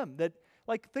true of him. That,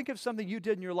 think of something you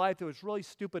did in your life that was really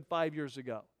stupid 5 years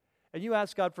ago. And you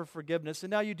ask God for forgiveness,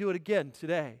 and now you do it again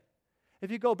today. If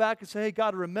you go back and say, "Hey,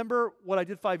 God, remember what I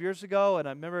did 5 years ago, and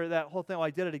I remember that whole thing, I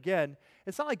did it again,"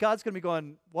 it's not like God's going to be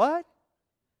going, "What?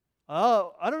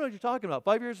 Oh, I don't know what you're talking about.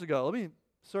 5 years ago. Let me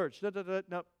search.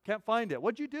 No, can't find it.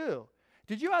 What'd you do?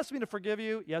 Did you ask me to forgive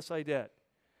you?" "Yes, I did."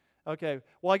 "Okay,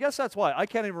 well, I guess that's why. I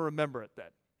can't even remember it then."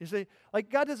 You see,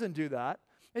 God doesn't do that.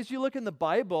 As you look in the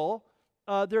Bible,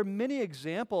 there are many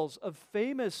examples of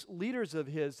famous leaders of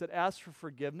his that asked for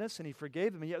forgiveness, and he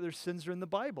forgave them, and yet their sins are in the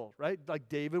Bible, right? Like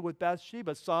David with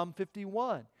Bathsheba, Psalm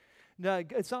 51. Now,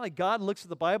 it's not like God looks at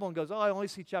the Bible and goes, "Oh, I only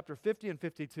see chapter 50 and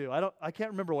 52. I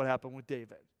can't remember what happened with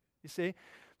David." You see?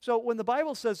 So when the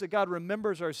Bible says that God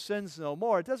remembers our sins no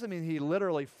more, it doesn't mean he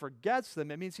literally forgets them.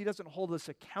 It means he doesn't hold us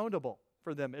accountable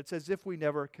for them. It's as if we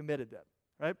never committed them,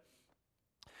 right?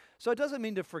 So it doesn't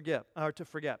mean to forgive or to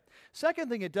forget. Second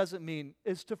thing it doesn't mean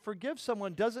is to forgive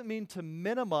someone doesn't mean to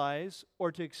minimize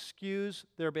or to excuse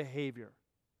their behavior.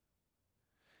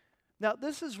 Now,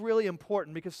 this is really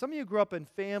important because some of you grew up in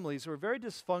families who are very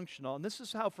dysfunctional, and this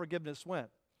is how forgiveness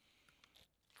went.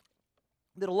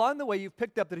 that along the way you've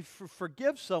picked up that if you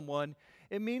forgive someone,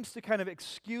 it means to kind of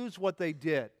excuse what they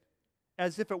did,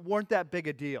 as if it weren't that big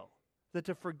a deal. That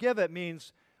to forgive it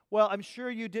means, well, I'm sure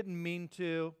you didn't mean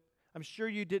to. I'm sure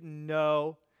you didn't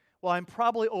know. Well, I'm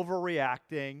probably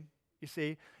overreacting, you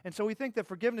see. And so we think that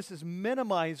forgiveness is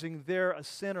minimizing their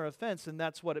sin or offense, and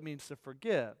that's what it means to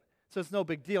forgive. So it's no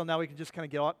big deal. Now we can just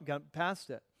kind of get past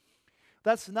it.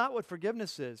 That's not what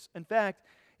forgiveness is. In fact,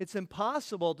 it's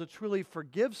impossible to truly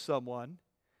forgive someone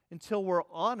until we're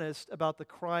honest about the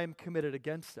crime committed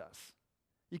against us.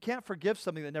 You can't forgive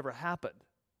something that never happened,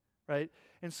 right?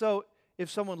 And so if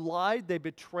someone lied, they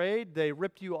betrayed, they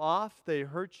ripped you off, they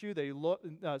hurt you, they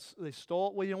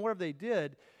stole, well, whatever they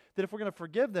did, that if we're going to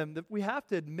forgive them, that we have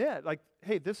to admit, like,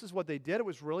 hey, this is what they did. It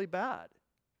was really bad.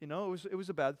 It was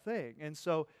a bad thing. And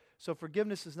so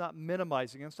forgiveness is not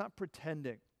minimizing. It's not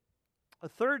pretending. A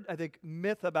third, I think,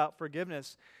 myth about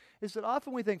forgiveness is that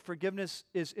often we think forgiveness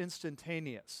is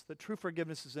instantaneous, that true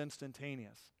forgiveness is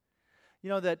instantaneous.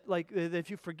 That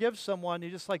if you forgive someone,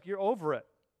 you're over it.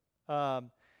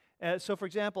 And so, for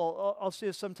example, I'll see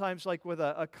this sometimes like with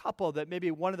a couple that maybe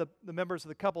one of the members of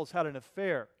the couple has had an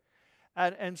affair.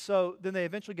 And so then they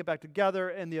eventually get back together,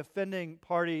 and the offending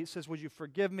party says, would you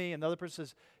forgive me? And the other person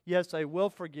says, yes, I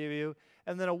will forgive you.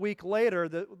 And then a week later,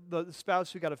 the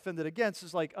spouse who got offended against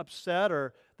is like upset,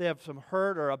 or they have some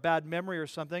hurt or a bad memory or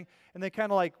something. And they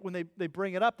kind of like, when they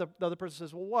bring it up, the other person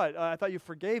says, well, what? I thought you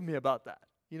forgave me about that.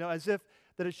 As if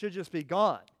that it should just be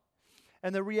gone.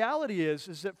 And the reality is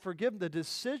that the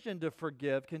decision to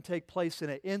forgive can take place in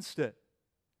an instant.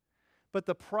 But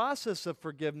the process of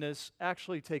forgiveness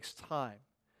actually takes time.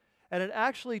 And it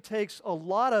actually takes a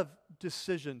lot of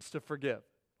decisions to forgive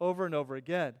over and over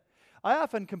again. I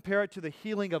often compare it to the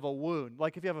healing of a wound.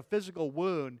 Like if you have a physical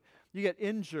wound, you get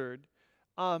injured,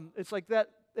 it's like that.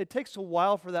 It takes a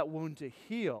while for that wound to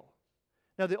heal.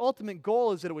 Now, the ultimate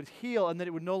goal is that it would heal and that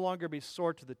it would no longer be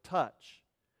sore to the touch.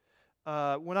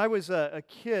 When I was a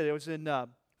kid, it was in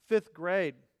 5th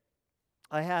grade,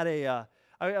 I had a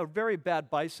very bad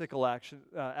bicycle accident.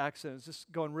 It was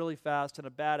just going really fast and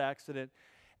a bad accident.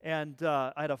 And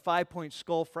I had a 5-point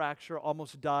skull fracture,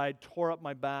 almost died, tore up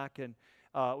my back, and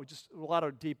with just a lot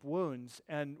of deep wounds,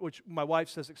 and which my wife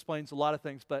says explains a lot of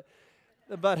things. But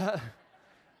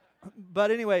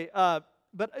anyway,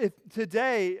 if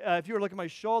today, if you were looking at my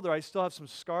shoulder, I still have some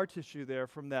scar tissue there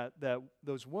from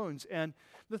those wounds. And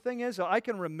the thing is, I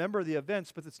can remember the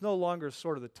events, but it's no longer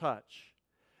sort of the touch.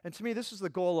 And to me, this is the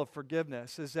goal of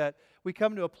forgiveness, is that we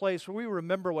come to a place where we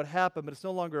remember what happened, but it's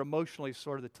no longer emotionally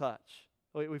sort of the touch.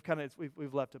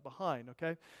 We've left it behind,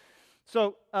 okay?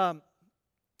 So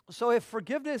if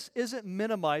forgiveness isn't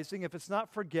minimizing, if it's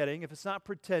not forgetting, if it's not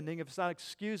pretending, if it's not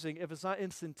excusing, if it's not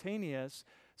instantaneous,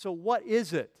 so what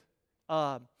is it?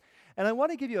 And I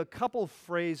want to give you a couple of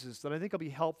phrases that I think will be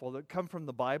helpful that come from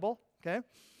the Bible, okay?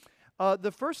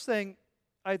 The first thing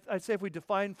I'd say if we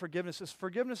define forgiveness is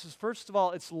first of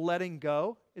all, it's letting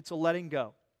go. It's a letting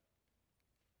go.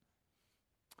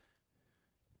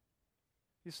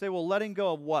 You say, well, letting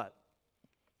go of what?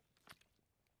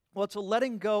 Well, it's a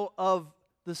letting go of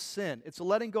the sin. It's a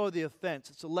letting go of the offense.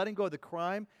 It's a letting go of the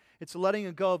crime. It's a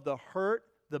letting go of the hurt,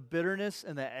 the bitterness,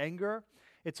 and the anger.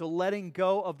 It's a letting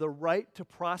go of the right to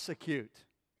prosecute.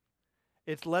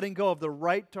 It's letting go of the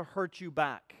right to hurt you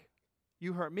back.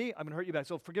 You hurt me, I'm going to hurt you back.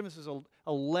 So forgiveness is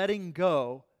a letting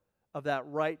go of that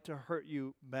right to hurt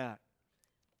you back.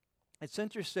 It's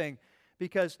interesting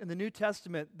because in the New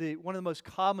Testament, one of the most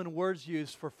common words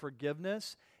used for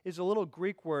forgiveness is a little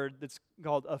Greek word that's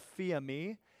called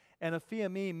aphiemi. And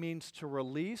aphiemi means to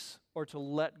release or to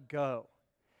let go.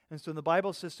 And so when the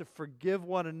Bible says to forgive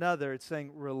one another, it's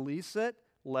saying release it,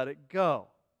 let it go.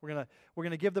 We're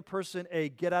gonna give the person a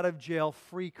get out of jail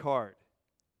free card.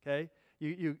 Okay?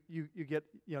 You get,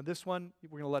 this one,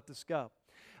 we're going to let this go.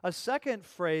 A second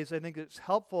phrase I think that's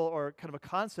helpful, or kind of a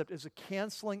concept, is a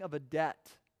canceling of a debt.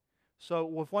 So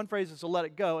with one phrase is to let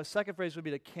it go. A second phrase would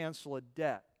be to cancel a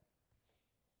debt.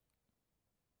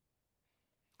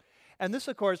 And this,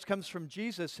 of course, comes from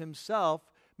Jesus himself.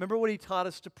 Remember what he taught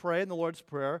us to pray in the Lord's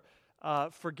Prayer?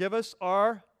 Forgive us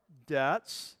our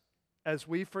debts as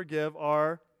we forgive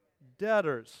our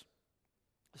debtors.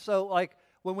 So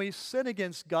when we sin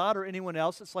against God or anyone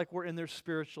else, it's like we're in their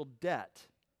spiritual debt.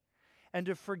 And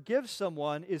to forgive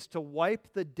someone is to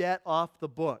wipe the debt off the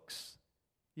books.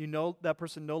 That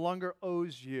person no longer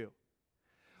owes you.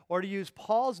 Or to use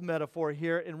Paul's metaphor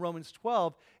here in Romans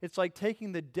 12, it's like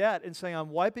taking the debt and saying, I'm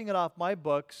wiping it off my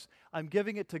books, I'm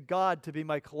giving it to God to be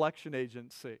my collection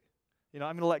agency. I'm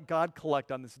going to let God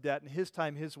collect on this debt in his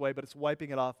time, his way, but it's wiping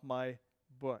it off my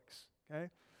books. Okay?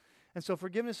 And so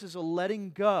forgiveness is a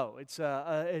letting go. It's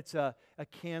a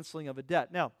canceling of a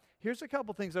debt. Now, here's a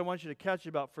couple things I want you to catch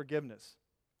about forgiveness.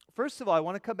 First of all, I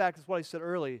want to come back to what I said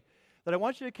earlier, that I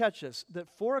want you to catch this, that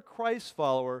for a Christ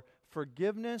follower,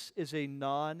 forgiveness is a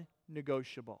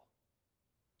non-negotiable.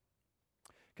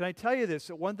 Can I tell you this,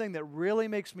 that one thing that really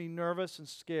makes me nervous and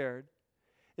scared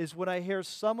is when I hear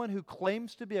someone who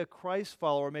claims to be a Christ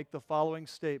follower make the following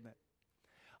statement.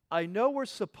 I know we're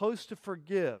supposed to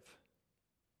forgive,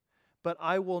 but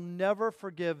I will never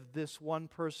forgive this one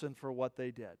person for what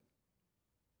they did.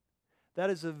 That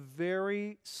is a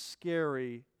very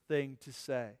scary thing to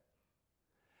say.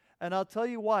 And I'll tell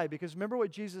you why, because remember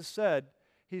what Jesus said.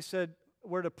 He said,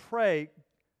 we're to pray,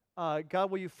 God,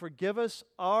 will you forgive us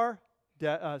our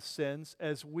sins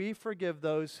as we forgive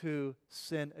those who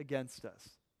sin against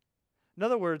us? In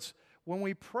other words, when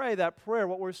we pray that prayer,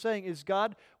 what we're saying is,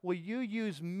 God, will you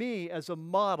use me as a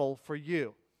model for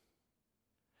you?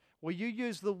 Will you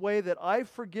use the way that I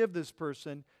forgive this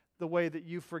person the way that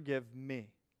you forgive me?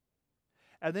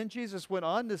 And then Jesus went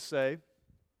on to say,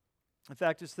 in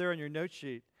fact, it's there on your note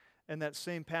sheet, in that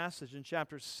same passage in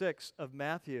chapter 6 of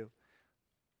Matthew,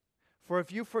 for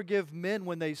if you forgive men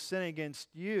when they sin against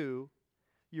you,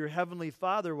 your heavenly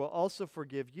Father will also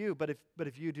forgive you. But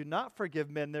if you do not forgive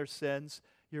men their sins,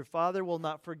 your Father will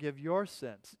not forgive your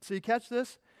sins. So you catch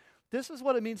this? This is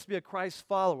what it means to be a Christ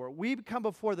follower. We come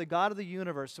before the God of the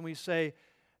universe and we say,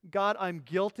 God, I'm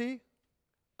guilty.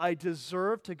 I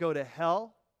deserve to go to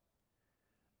hell.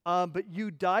 But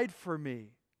you died for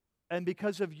me. And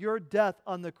because of your death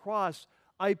on the cross,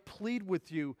 I plead with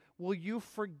you, will you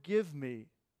forgive me?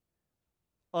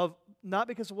 Not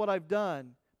because of what I've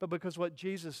done, but because of what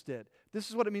Jesus did. This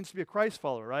is what it means to be a Christ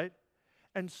follower, right?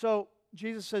 And so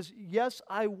Jesus says, yes,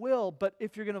 I will, but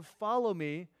if you're going to follow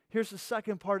me, here's the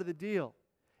second part of the deal,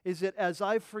 is that as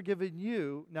I've forgiven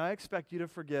you, now I expect you to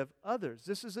forgive others.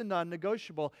 This is a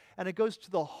non-negotiable, and it goes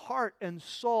to the heart and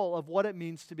soul of what it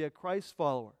means to be a Christ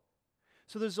follower.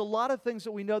 So there's a lot of things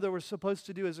that we know that we're supposed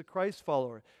to do as a Christ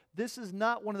follower. This is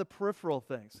not one of the peripheral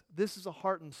things. This is a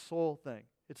heart and soul thing.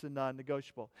 It's a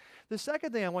non-negotiable. The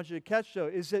second thing I want you to catch, though,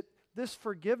 is that this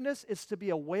forgiveness is to be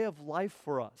a way of life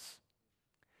for us.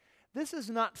 This is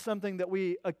not something that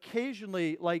we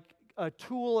occasionally, like a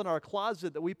tool in our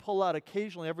closet that we pull out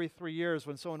occasionally every 3 years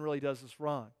when someone really does us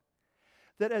wrong.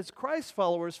 That as Christ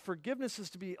followers, forgiveness is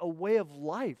to be a way of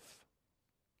life.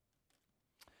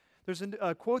 There's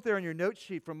a quote there on your note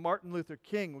sheet from Martin Luther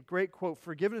King, a great quote,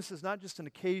 forgiveness is not just an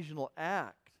occasional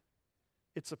act,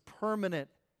 it's a permanent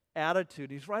attitude.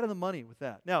 He's right on the money with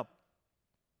that. Now,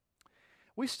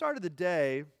 we started the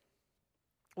day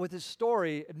with his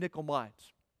story at Nickel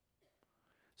Mines.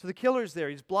 So the killer's there.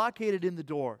 He's blockaded in the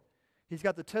door. He's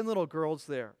got the 10 little girls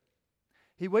there.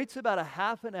 He waits about a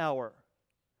half an hour,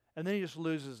 and then he just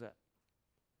loses it.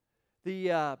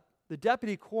 The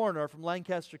deputy coroner from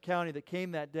Lancaster County that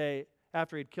came that day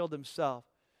after he'd killed himself,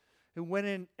 who went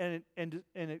in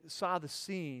and saw the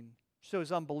scene, so it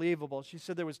was unbelievable. She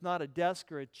said there was not a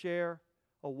desk or a chair,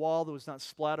 a wall that was not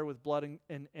splattered with blood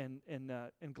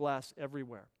and glass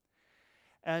everywhere.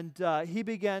 And he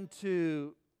began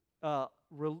to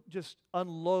just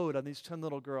unload on these 10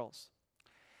 little girls.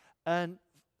 And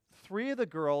 3 of the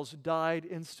girls died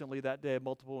instantly that day of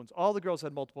multiple wounds. All the girls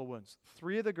had multiple wounds.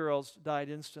 3 of the girls died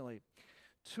instantly.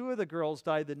 2 of the girls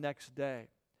died the next day.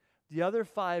 The other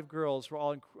 5 girls were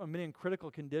all many in critical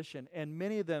condition, and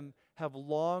many of them have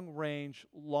long-range,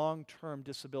 long-term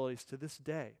disabilities to this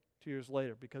day, 2 years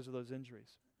later, because of those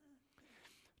injuries.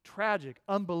 Tragic,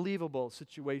 unbelievable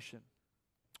situation.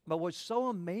 But what's so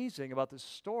amazing about this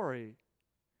story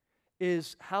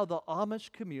is how the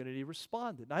Amish community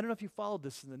responded. And I don't know if you followed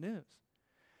this in the news,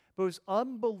 but it was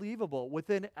unbelievable.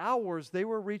 Within hours, they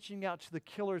were reaching out to the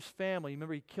killer's family.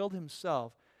 Remember, he killed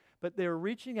himself, but they were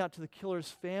reaching out to the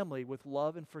killer's family with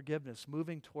love and forgiveness,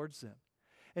 moving towards them.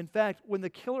 In fact, when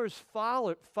the killer's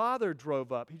father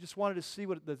drove up, he just wanted to see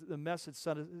what the mess his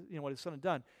son, what his son had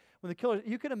done. When the killer,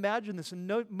 you can imagine this in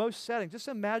most settings. Just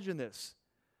imagine this,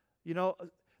 you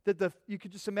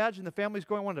could just imagine the family's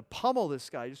going, wanted to pummel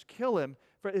this guy, just kill him.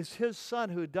 It's his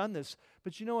son who had done this.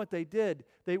 But you know what they did?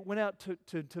 They went out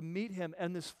to meet him,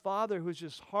 and this father who was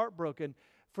just heartbroken,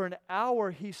 for an hour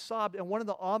he sobbed, and one of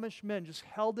the Amish men just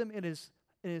held him in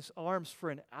his arms for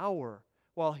an hour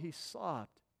while he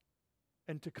sobbed,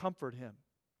 and to comfort him.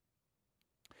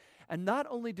 And not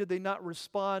only did they not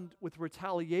respond with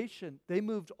retaliation, they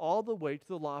moved all the way to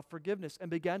the law of forgiveness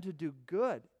and began to do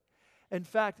good. In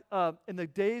fact, in the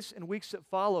days and weeks that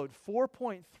followed,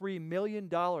 $4.3 million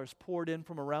poured in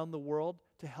from around the world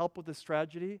to help with this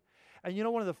tragedy. And you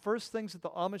know, one of the first things that the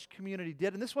Amish community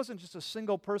did, and this wasn't just a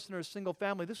single person or a single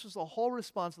family, this was the whole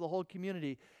response of the whole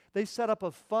community. They set up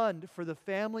a fund for the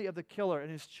family of the killer and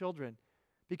his children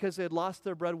because they had lost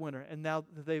their breadwinner, and now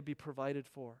they'd be provided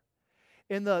for.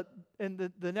 In the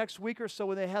next week or so,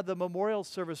 when they had the memorial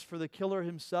service for the killer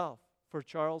himself, for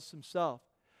Charles himself,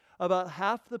 about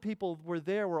half the people were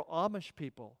there were Amish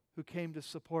people who came to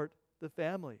support the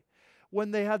family.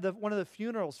 When they had one of the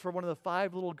funerals for one of the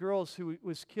 5 little girls who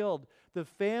was killed, the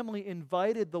family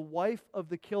invited the wife of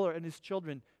the killer and his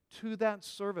children to that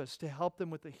service to help them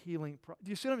with the healing. Do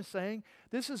you see what I'm saying?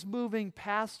 This is moving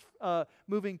past not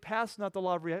the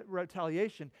law of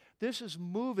retaliation. This is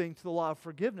moving to the law of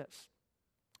forgiveness.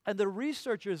 And the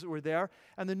researchers that were there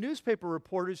and the newspaper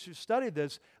reporters who studied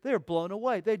this, they were blown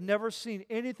away. They'd never seen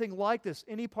anything like this,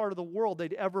 any part of the world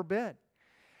they'd ever been.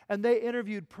 And they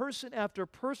interviewed person after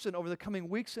person over the coming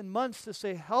weeks and months to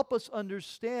say, help us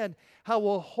understand how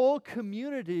a whole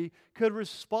community could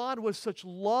respond with such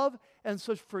love and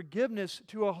such forgiveness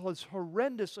to a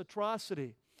horrendous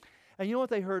atrocity. And you know what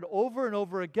they heard over and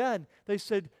over again? They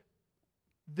said,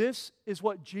 this is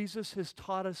what Jesus has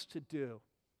taught us to do.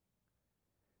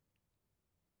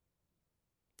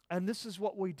 And this is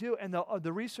what we do. And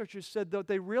the researchers said that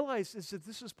they realized is that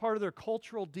this is part of their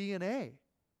cultural DNA.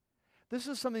 This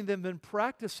is something they've been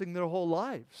practicing their whole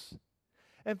lives.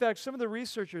 In fact, some of the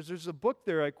researchers, there's a book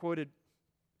there I quoted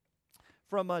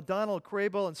from Donald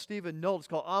Crable and Stephen Nolt. It's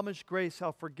called Amish Grace,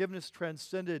 How Forgiveness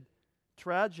Transcended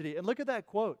Tragedy. And look at that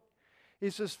quote.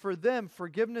 He says, for them,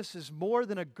 forgiveness is more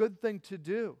than a good thing to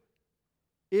do.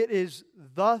 It is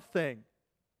the thing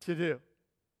to do.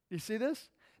 You see this?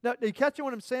 Now, you catch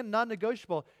what I'm saying?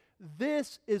 Non-negotiable.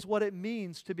 This is what it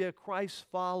means to be a Christ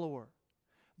follower.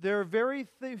 There are very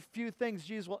few things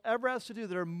Jesus will ever ask to do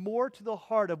that are more to the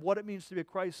heart of what it means to be a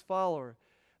Christ follower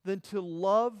than to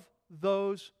love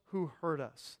those who hurt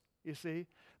us. You see?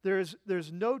 There's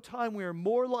no time we are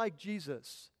more like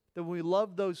Jesus than when we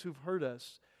love those who've hurt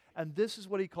us. And this is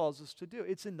what he calls us to do.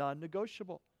 It's a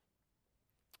non-negotiable.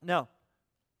 Now,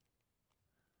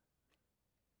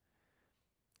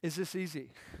 is this easy?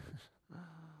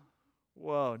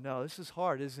 Whoa, no, this is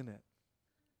hard, isn't it?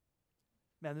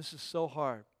 Man, this is so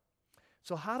hard.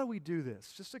 So how do we do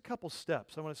this? Just a couple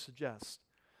steps I want to suggest.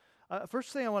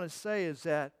 First thing I want to say is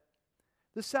that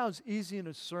this sounds easy in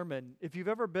a sermon. If you've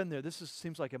ever been there,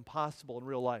 seems like impossible in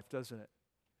real life, doesn't it?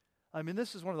 I mean,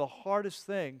 this is one of the hardest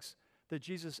things that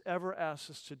Jesus ever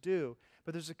asks us to do.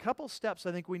 But there's a couple steps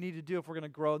I think we need to do if we're going to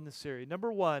grow in this area.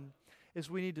 Number one is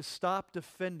we need to stop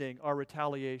defending our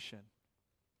retaliation.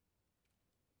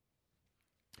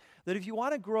 That if you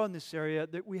want to grow in this area,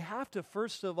 that we have to,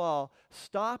 first of all,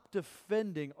 stop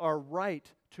defending our right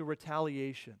to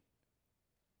retaliation.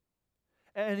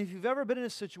 And if you've ever been in a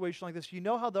situation like this, you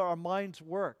know how our minds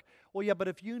work. Well, yeah, but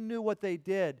if you knew what they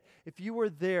did, if you were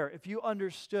there, if you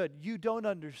understood, you don't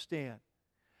understand.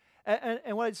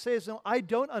 And what I'd say is, no, I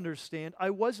don't understand. I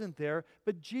wasn't there,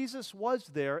 but Jesus was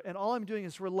there, and all I'm doing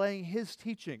is relaying his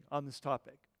teaching on this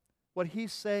topic, what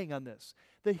he's saying on this,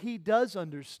 that he does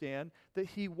understand, that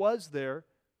he was there.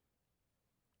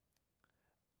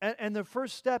 And the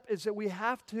first step is that we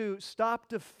have to stop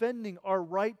defending our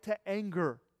right to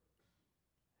anger.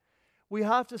 We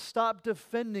have to stop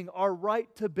defending our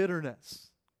right to bitterness.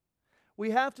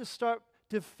 We have to start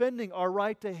defending our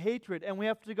right to hatred, and we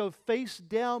have to go face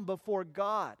down before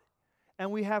God, and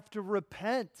we have to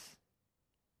repent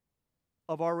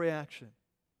of our reaction.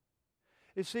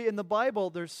 You see, in the Bible,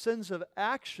 there's sins of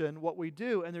action, what we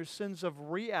do, and there's sins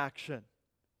of reaction.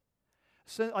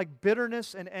 Sin, like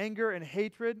bitterness and anger and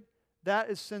hatred, that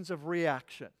is sins of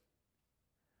reaction.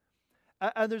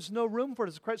 And there's no room for it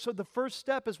as Christ. So the first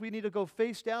step is we need to go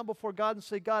face down before God and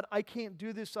say, God, I can't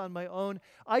do this on my own.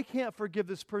 I can't forgive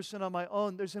this person on my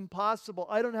own. There's impossible.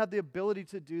 I don't have the ability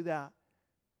to do that.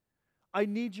 I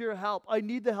need your help. I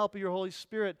need the help of your Holy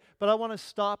Spirit, but I want to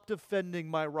stop defending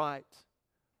my right.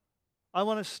 I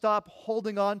want to stop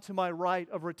holding on to my right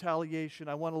of retaliation.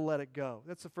 I want to let it go.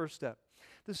 That's the first step.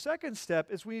 The second step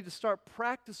is we need to start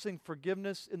practicing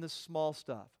forgiveness in the small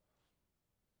stuff.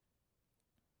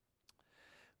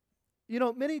 You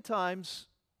know, many times,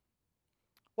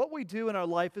 what we do in our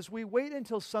life is we wait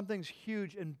until something's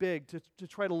huge and big to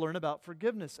try to learn about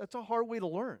forgiveness. That's a hard way to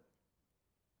learn,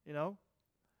 you know.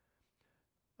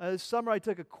 This summer I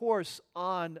took a course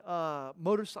on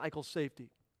motorcycle safety.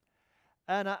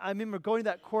 And I remember going to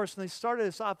that course, and they started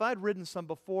us off. I'd ridden some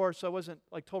before, so I wasn't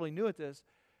like totally new at this.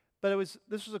 But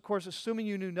this was a course assuming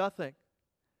you knew nothing.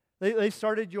 They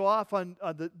started you off on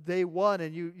the day one,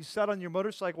 and you sat on your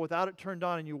motorcycle without it turned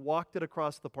on, and you walked it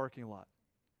across the parking lot.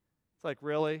 It's like,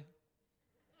 really?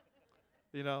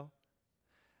 You know?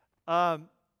 Um,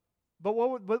 but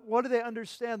what do they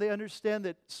understand? They understand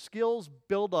that skills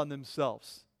build on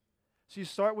themselves. So you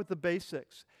start with the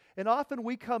basics. And often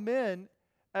we come in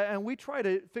and we try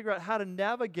to figure out how to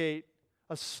navigate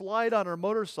a slide on our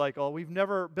motorcycle. We've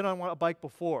never been on a bike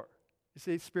before, you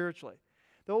see, spiritually.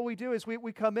 Then what we do is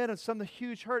we come in and some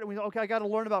huge hurt, and we go, okay, I got to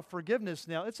learn about forgiveness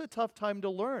now. It's a tough time to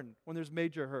learn when there's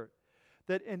major hurt.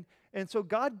 And so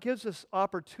God gives us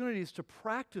opportunities to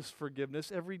practice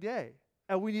forgiveness every day.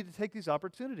 And we need to take these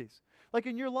opportunities. Like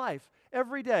in your life,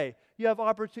 every day you have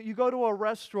opportunity. You go to a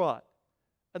restaurant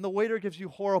and the waiter gives you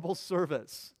horrible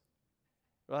service,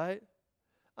 right?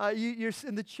 You're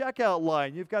in the checkout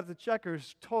line. You've got the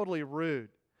checkers totally rude.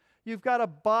 You've got a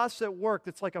boss at work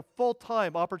that's like a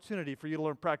full-time opportunity for you to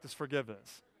learn practice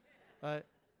forgiveness, right?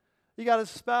 You got a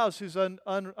spouse who's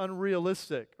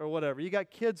unrealistic or whatever. You got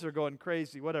kids that are going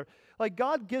crazy, whatever. Like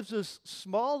God gives us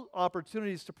small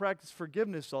opportunities to practice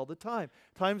forgiveness all the time.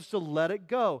 Times to let it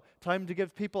go. Time to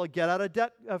give people a get out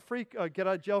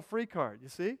of jail free card. You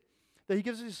see? That He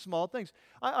gives us these small things.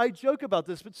 I joke about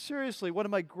this, but seriously, one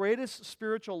of my greatest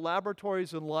spiritual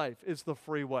laboratories in life is the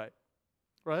freeway,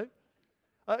 right?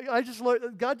 I just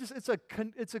learned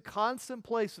it's a constant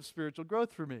place of spiritual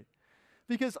growth for me.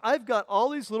 Because I've got all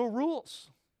these little rules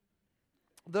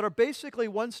that are basically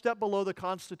one step below the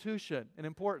Constitution in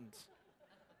importance.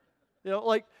 You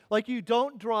know, like you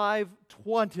don't drive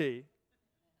 20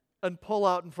 and pull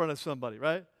out in front of somebody,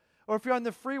 right? Or if you're on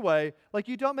the freeway, like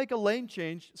you don't make a lane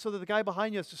change so that the guy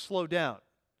behind you has to slow down.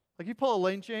 Like you pull a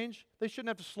lane change, they shouldn't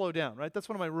have to slow down, right? That's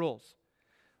one of my rules.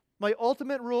 My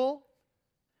ultimate rule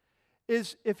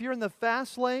is if you're in the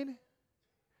fast lane,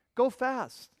 go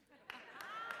fast.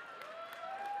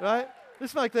 Right?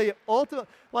 This is like the ultimate,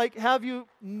 like have you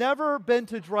never been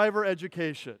to driver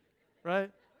education, right?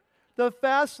 The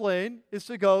fast lane is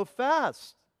to go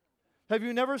fast. Have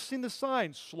you never seen the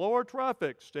sign, slower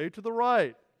traffic, stay to the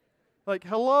right? Like,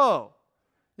 hello.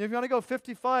 If you want to go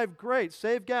 55, great,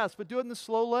 save gas, but do it in the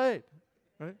slow lane,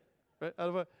 right?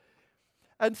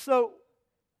 And so,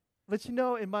 but you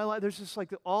know, in my life, there's just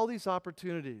like all these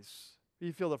opportunities.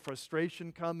 You feel the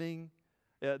frustration coming.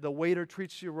 The waiter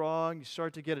treats you wrong. You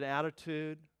start to get an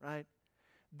attitude, right?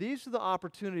 These are the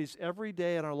opportunities every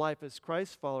day in our life as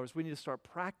Christ followers. We need to start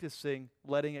practicing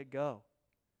letting it go,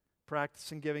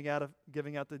 practicing giving out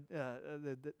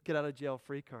the get out of jail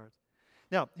free cards.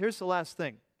 Now, here's the last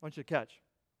thing I want you to catch.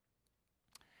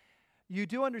 You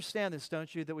do understand this,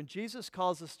 don't you? That when Jesus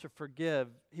calls us to forgive,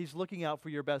 He's looking out for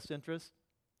your best interest.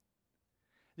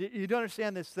 You do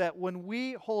understand this? That when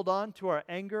we hold on to our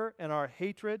anger and our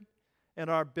hatred and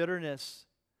our bitterness,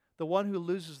 the one who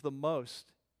loses the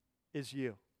most is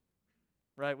you.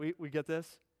 Right? We get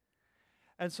this?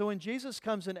 And so when Jesus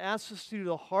comes and asks us to do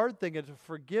the hard thing and to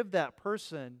forgive that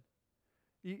person,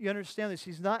 you understand this.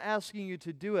 He's not asking you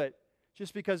to do it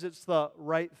just because it's the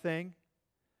right thing,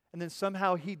 and then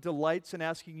somehow He delights in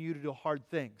asking you to do hard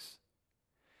things.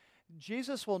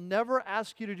 Jesus will never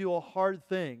ask you to do a hard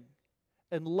thing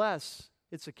unless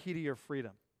it's a key to your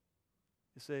freedom.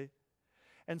 You see?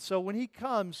 And so when He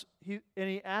comes and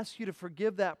He asks you to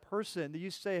forgive that person that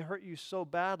you say hurt you so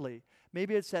badly,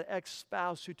 maybe it's that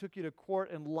ex-spouse who took you to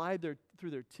court and lied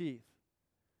through their teeth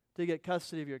to get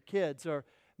custody of your kids, or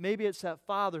maybe it's that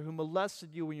father who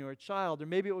molested you when you were a child, or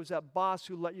maybe it was that boss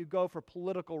who let you go for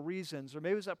political reasons, or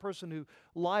maybe it's that person who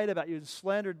lied about you and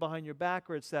slandered behind your back,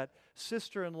 or it's that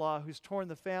sister-in-law who's torn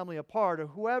the family apart, or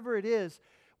whoever it is.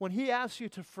 When He asks you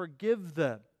to forgive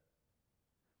them,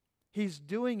 He's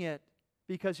doing it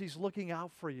because He's looking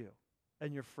out for you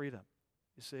and your freedom,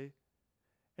 you see?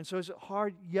 And so is it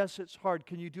hard? Yes, it's hard.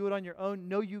 Can you do it on your own?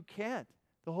 No, you can't.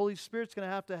 The Holy Spirit's going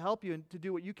to have to help you to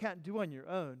do what you can't do on your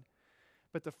own.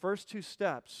 But the first two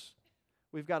steps,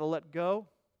 we've got to let go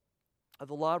of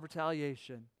the law of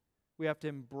retaliation. We have to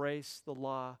embrace the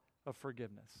law of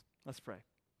forgiveness. Let's pray.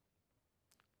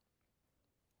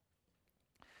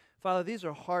 Father, these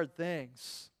are hard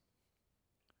things.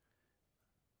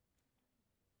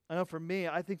 I know for me,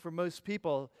 I think for most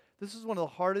people, this is one of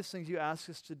the hardest things you ask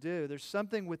us to do. There's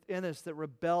something within us that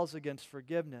rebels against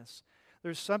forgiveness.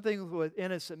 There's something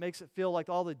within us that makes it feel like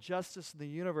all the justice in the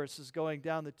universe is going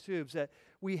down the tubes, that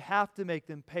we have to make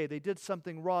them pay. They did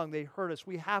something wrong. They hurt us.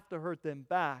 We have to hurt them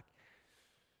back.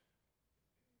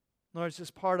 Lord, it's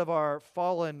just part of our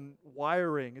fallen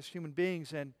wiring as human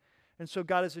beings. And so,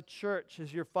 God, as a church,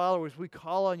 as your followers, we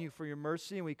call on you for your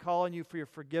mercy, and we call on you for your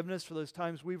forgiveness for those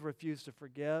times we've refused to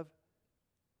forgive.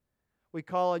 We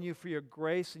call on you for your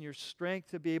grace and your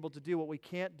strength to be able to do what we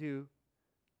can't do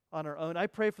on our own. I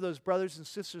pray for those brothers and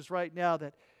sisters right now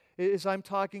that as I'm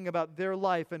talking about their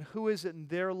life and who is it in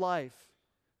their life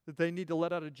that they need to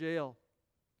let out of jail,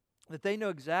 that they know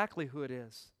exactly who it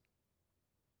is.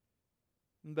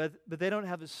 But they don't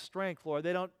have the strength, Lord.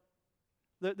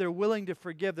 They're willing to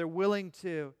forgive. They're willing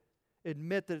to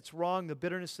admit that it's wrong, the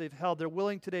bitterness they've held. They're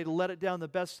willing today to let it down the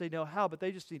best they know how, but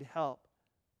they just need help.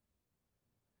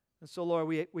 And so, Lord,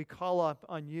 we call up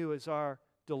on you as our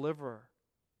deliverer,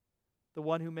 the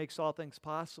one who makes all things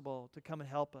possible, to come and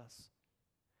help us.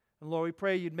 And Lord, we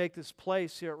pray you'd make this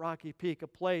place here at Rocky Peak a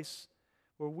place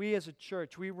where we as a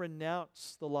church, we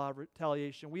renounce the law of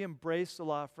retaliation. We embrace the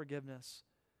law of forgiveness.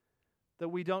 That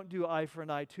we don't do eye for an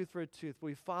eye, tooth for a tooth.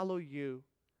 We follow you,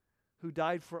 who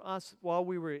died for us while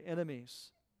we were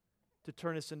enemies, to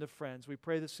turn us into friends. We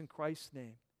pray this in Christ's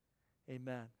name.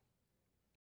 Amen.